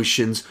family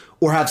emotions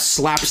or have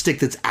slapstick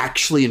that's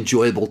actually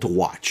enjoyable to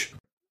watch.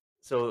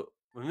 So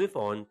we move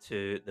on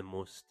to the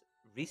most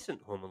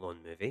recent Home Alone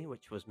movie,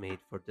 which was made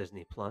for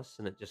Disney Plus,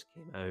 and it just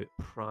came out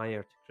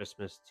prior to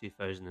Christmas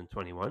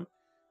 2021,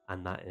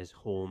 and that is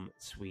Home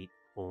Sweet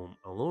Home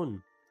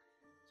Alone.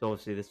 So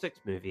obviously the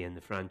sixth movie in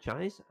the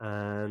franchise,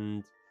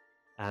 and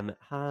it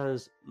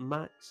has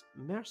Max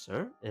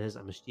Mercer as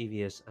a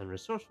mischievous and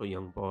resourceful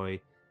young boy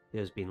who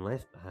has been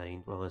left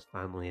behind while his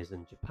family is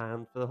in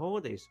Japan for the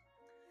holidays.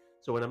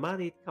 So when a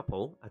married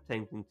couple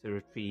attempting to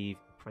retrieve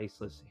a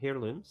priceless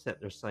heirloom set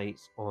their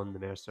sights on the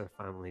Mercer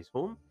family's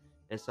home,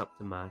 it's up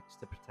to Max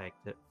to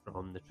protect it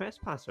from the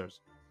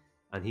trespassers,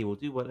 and he will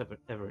do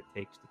whatever it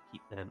takes to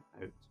keep them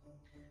out.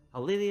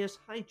 Hilarious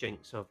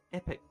hijinks of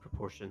epic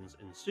proportions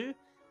ensue,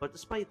 but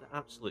despite the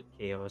absolute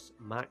chaos,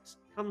 Max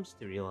comes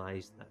to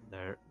realise that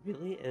there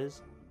really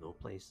is no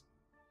place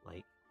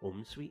like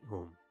Home Sweet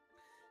Home.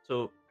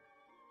 So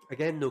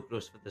again, no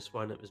gross for this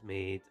one. It was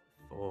made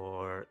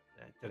for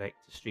direct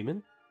to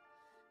streaming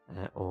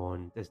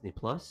on Disney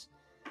Plus.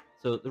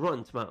 So the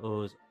Rotten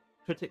Tomatoes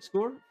critic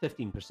score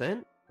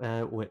 15%,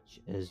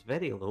 which is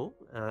very low,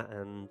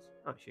 and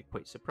actually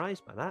quite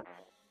surprised by that.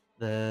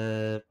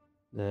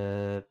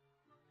 The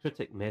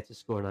critic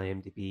Metascore on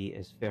IMDb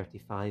is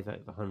 35 out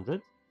of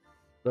 100.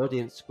 The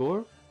audience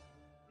score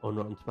on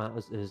Rotten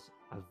Tomatoes is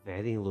a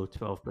very low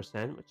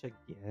 12%, which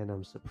again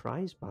I'm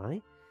surprised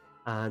by.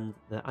 And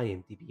the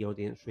IMDb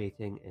audience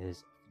rating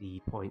is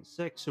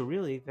 3.6, so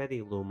really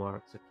very low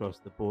marks across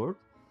the board.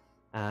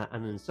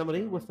 And in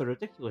summary, with a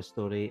ridiculous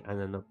story and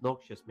an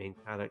obnoxious main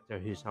character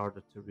who's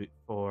harder to root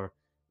for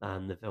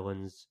than the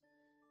villains,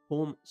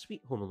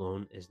 Sweet Home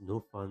Alone is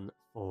no fun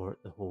for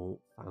the whole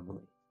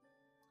family.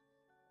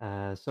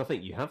 So I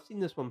think you have seen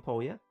this one,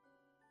 Paul, yeah?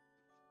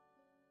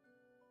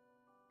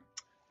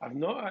 I've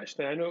not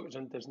actually. I know it was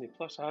on Disney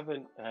Plus. I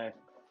haven't,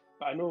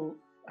 but I know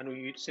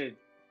you'd said.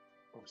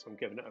 Obviously, I'm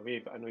giving it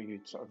away, but I know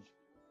you'd sort of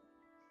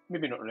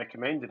maybe not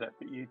recommended it,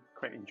 but you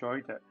quite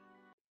enjoyed it.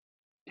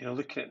 You know,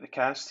 looking at the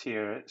cast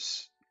here,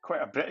 it's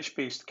quite a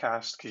British-based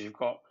cast because you've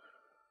got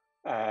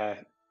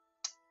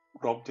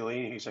Rob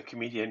Delaney, who's a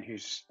comedian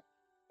who's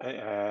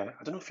I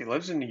don't know if he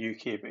lives in the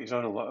UK, but he's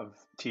on a lot of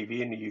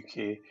TV in the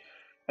UK.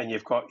 And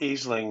you've got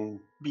Aisling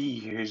Bea,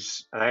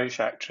 who's an Irish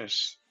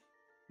actress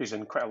who's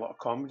in quite a lot of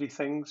comedy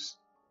things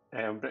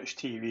on British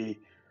TV.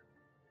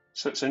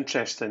 So it's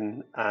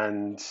interesting.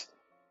 And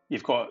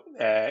you've got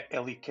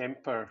Ellie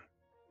Kemper,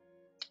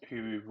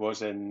 who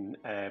was in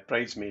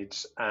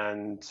Bridesmaids.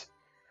 And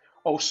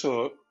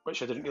also,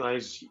 which I didn't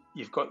realise,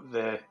 you've got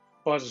the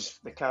Buzz,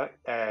 the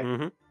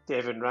character,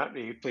 Devon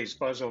Ratray, who plays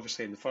Buzz,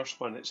 obviously, in the first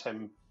one. It's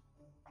him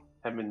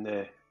in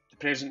the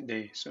present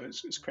day. So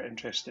it's quite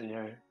interesting,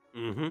 yeah.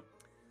 Mm-hmm.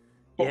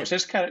 What was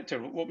his character?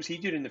 What was he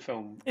doing in the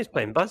film? He's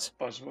playing Buzz.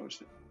 Buzz, what was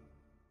it?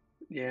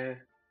 Yeah.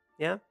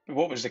 Yeah. But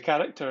what was the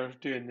character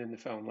doing in the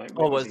film? Like,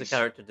 what was the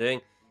character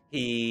doing?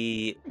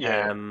 He,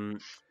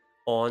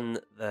 on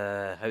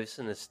the house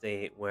and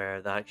estate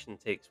where the action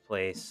takes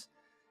place,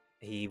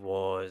 he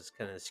was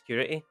kind of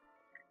security.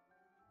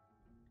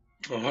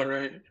 All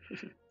right.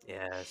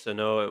 Yeah, so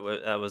no,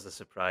 that was a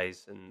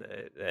surprise, and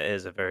it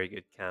is a very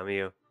good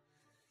cameo.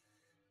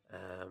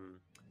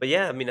 But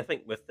yeah, I mean, I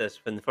think with this,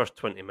 in the first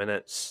 20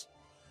 minutes,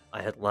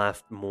 I had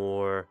laughed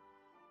more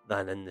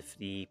than in the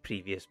 3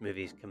 previous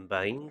movies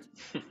combined.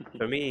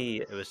 For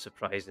me, it was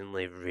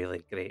surprisingly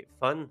really great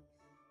fun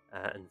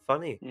and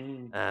funny.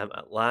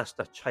 At last,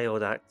 a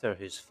child actor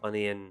who's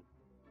funny and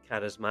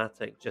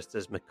charismatic, just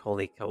as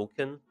Macaulay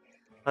Culkin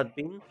had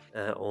been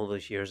all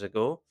those years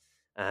ago.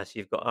 So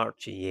you've got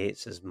Archie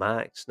Yates as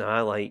Max. Now,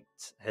 I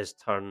liked his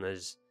turn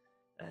as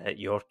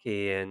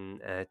Yorkie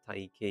and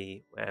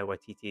Taika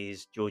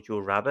Waititi's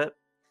Jojo Rabbit.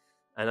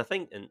 And I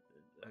think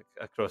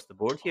across the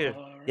board here,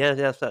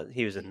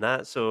 he was in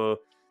that. So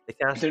the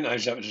cast. I didn't know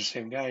that was the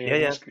same guy. Yeah.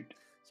 That's good.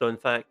 So in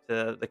fact,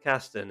 the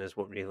casting is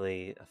what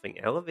really, I think,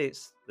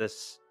 elevates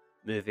this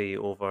movie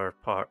over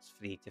parts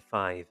 3 to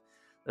 5.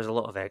 There's a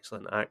lot of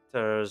excellent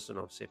actors and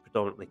obviously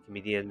predominantly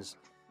comedians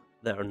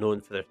that are known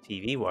for their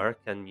TV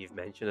work, and you've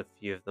mentioned a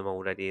few of them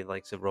already,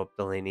 like Rob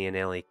Delaney and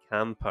Ellie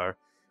Kemper.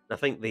 And I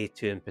think they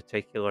two in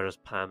particular, as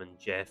Pam and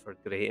Jeff, are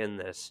great in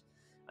this.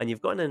 And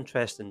you've got an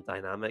interesting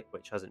dynamic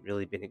which hasn't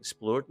really been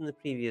explored in the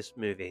previous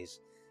movies,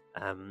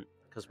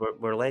 because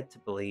we're led to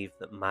believe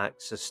that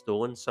Max has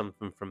stolen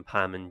something from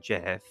Pam and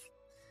Jeff,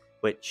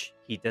 which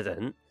he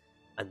didn't,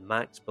 and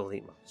Max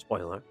believes,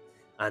 spoiler,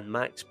 and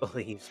Max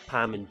believes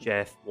Pam and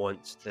Jeff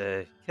wants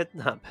to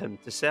kidnap him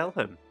to sell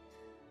him,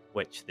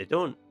 which they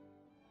don't.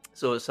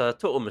 So it's a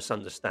total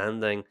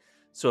misunderstanding.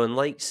 So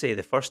unlike, say,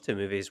 the first 2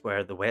 movies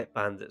where the wet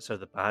bandits are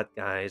the bad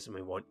guys and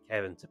we want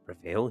Kevin to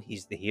prevail,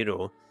 he's the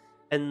hero,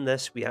 in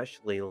this we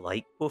actually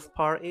like both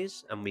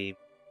parties and we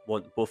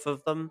want both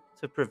of them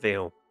to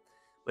prevail,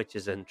 which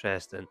is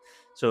interesting.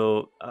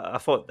 So I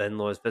thought the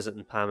in-laws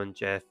visiting Pam and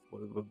Jeff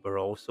were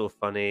also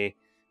funny,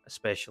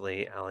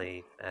 especially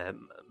Ali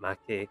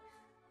Mackey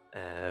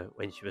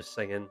when she was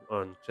singing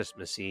on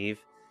Christmas Eve.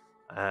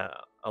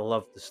 I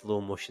loved the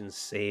slow motion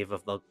save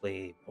of the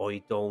ugly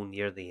boy doll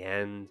near the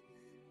end,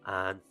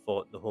 and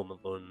thought the Home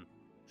Alone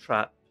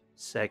trap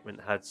segment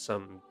had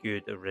some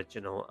good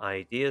original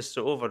ideas.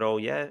 So overall,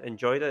 yeah,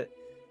 enjoyed it,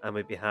 and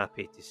we'd be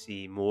happy to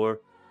see more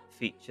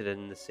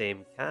featuring the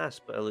same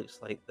cast. But it looks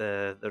like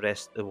the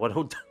rest of the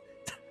world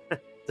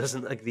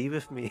doesn't agree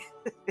with me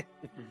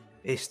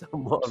based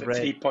on what I've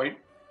read.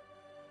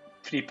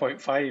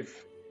 3.5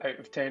 out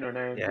of 10 or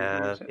 9.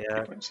 Yeah.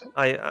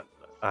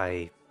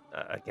 I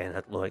again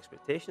had low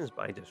expectations,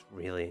 but I just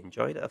really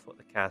enjoyed it. I thought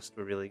the cast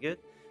were really good,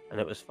 and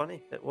it was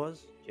funny. It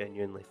was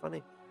genuinely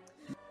funny.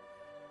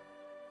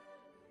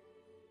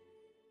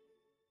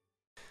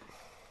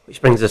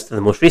 Which brings us to the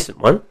most recent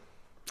one,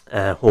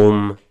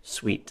 Home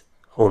Sweet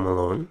Home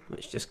Alone,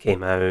 which just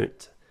came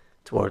out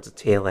towards the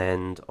tail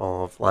end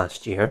of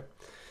last year.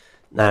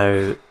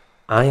 Now,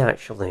 I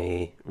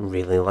actually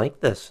really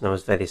liked this, and I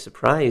was very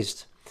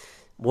surprised.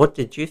 What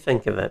did you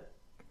think of it?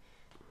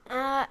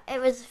 It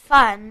was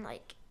fun,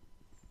 like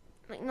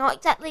not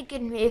exactly a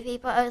good movie,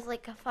 but it was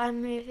like a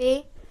fun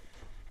movie.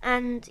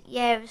 And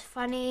yeah, it was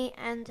funny,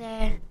 and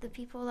the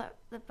people that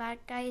the bad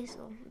guys,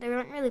 well, they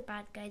weren't really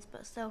bad guys,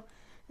 but still,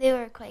 they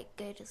were quite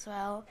good as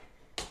well.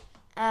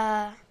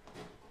 Yeah,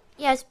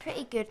 it's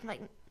pretty good.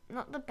 Like,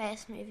 not the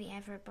best movie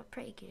ever, but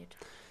pretty good.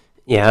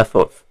 Yeah, I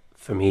thought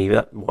for me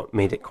that what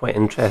made it quite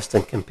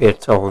interesting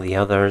compared to all the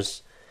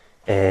others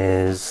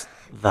is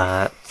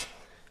that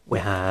we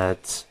had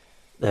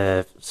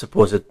the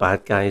supposed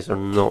bad guys are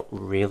not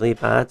really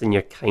bad, and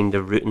you're kind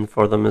of rooting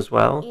for them as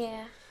well.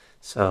 Yeah.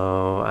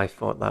 So I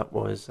thought that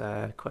was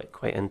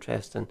quite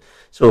interesting.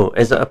 So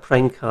is it a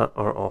prime cut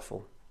or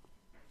awful?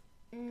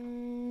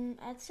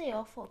 I'd say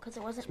awful because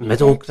it wasn't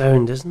Middle needed.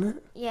 ground, isn't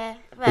it? Yeah.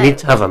 We need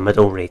to have a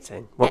middle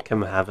rating. What can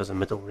we have as a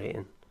middle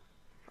rating?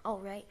 All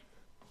right.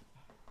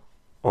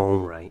 All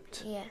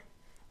right. Yeah.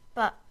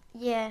 But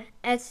yeah,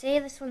 I'd say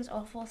this one's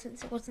awful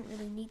since it wasn't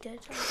really needed.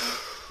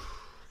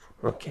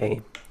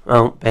 Okay.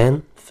 Well,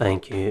 Ben,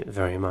 thank you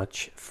very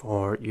much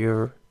for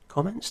your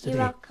comments today.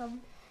 You're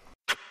welcome.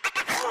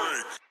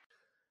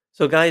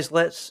 So guys,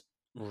 let's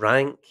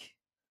rank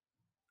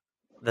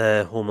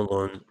the Home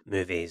Alone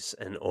movies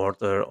in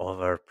order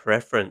of our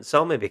preference.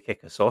 I'll maybe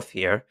kick us off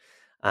here,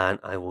 and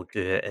I will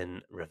do it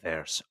in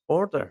reverse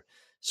order.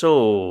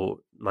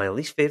 So my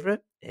least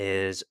favourite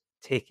is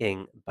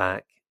Taking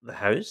Back the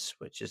House,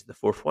 which is the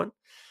fourth one.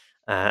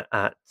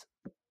 At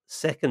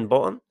second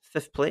bottom,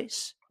 fifth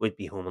place, would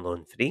be Home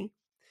Alone 3.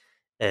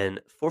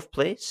 In fourth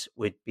place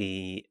would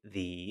be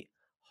The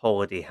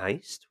Holiday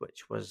Heist,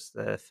 which was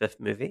the fifth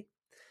movie.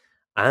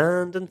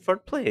 And in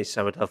third place,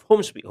 I would have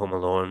Home Sweet Home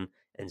Alone.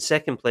 In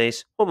second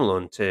place, Home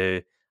Alone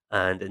 2.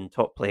 And in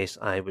top place,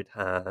 I would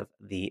have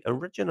the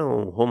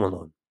original Home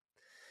Alone.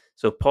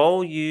 So,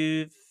 Paul,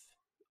 you've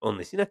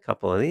only seen a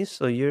couple of these,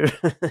 so your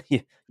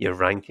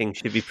ranking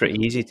should be pretty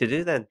easy to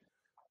do then.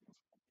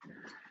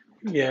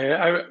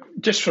 Yeah,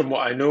 just from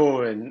what I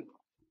know, and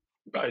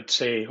I'd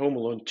say Home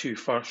Alone 2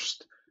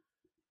 first,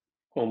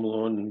 Home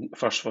Alone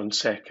first one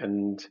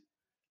second.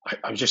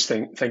 I was just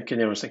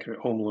thinking, I was thinking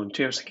about Home Alone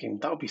 2, I was thinking,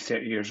 that'll be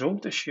 30 years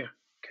old this year.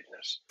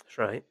 Goodness. That's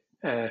right.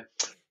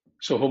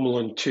 So Home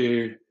Alone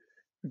 2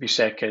 would be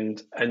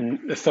second,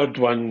 and the third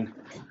one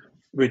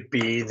would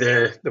be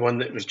the one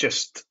that was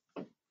just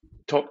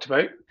talked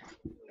about,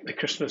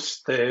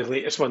 the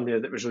latest one there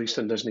that was released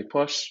on Disney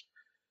Plus.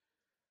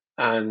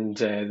 And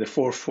the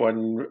fourth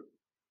one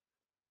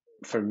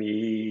for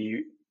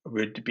me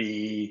would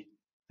be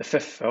the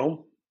fifth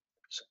film.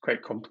 It's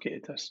quite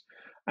complicated, this.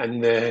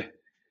 And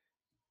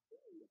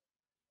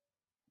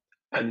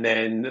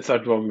then the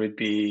third one would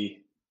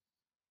be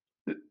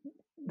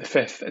the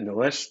fifth in the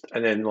list,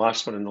 and then the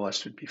last one in the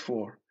list would be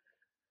 4.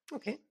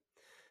 Okay,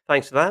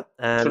 thanks for that.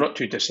 So not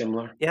too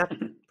dissimilar. Yeah,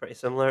 pretty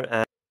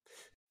similar.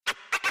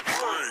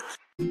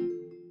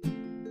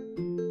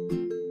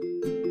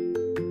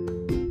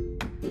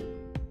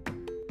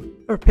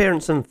 Our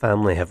parents and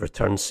family have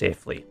returned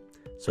safely,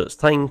 so it's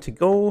time to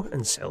go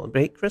and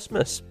celebrate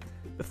Christmas.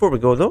 Before we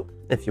go though,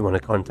 if you want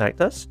to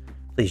contact us,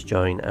 please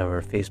join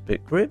our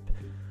Facebook group.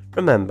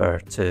 Remember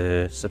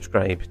to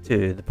subscribe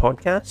to the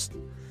podcast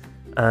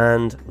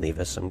and leave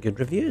us some good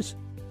reviews.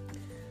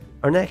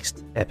 Our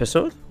next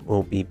episode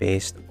will be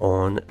based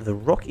on the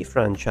Rocky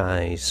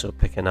franchise, so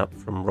picking up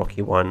from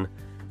Rocky 1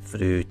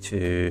 through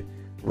to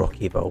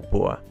Rocky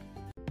Balboa.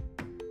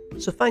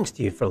 So thanks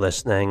to you for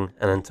listening,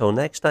 and until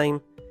next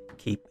time,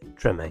 keep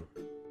trimming.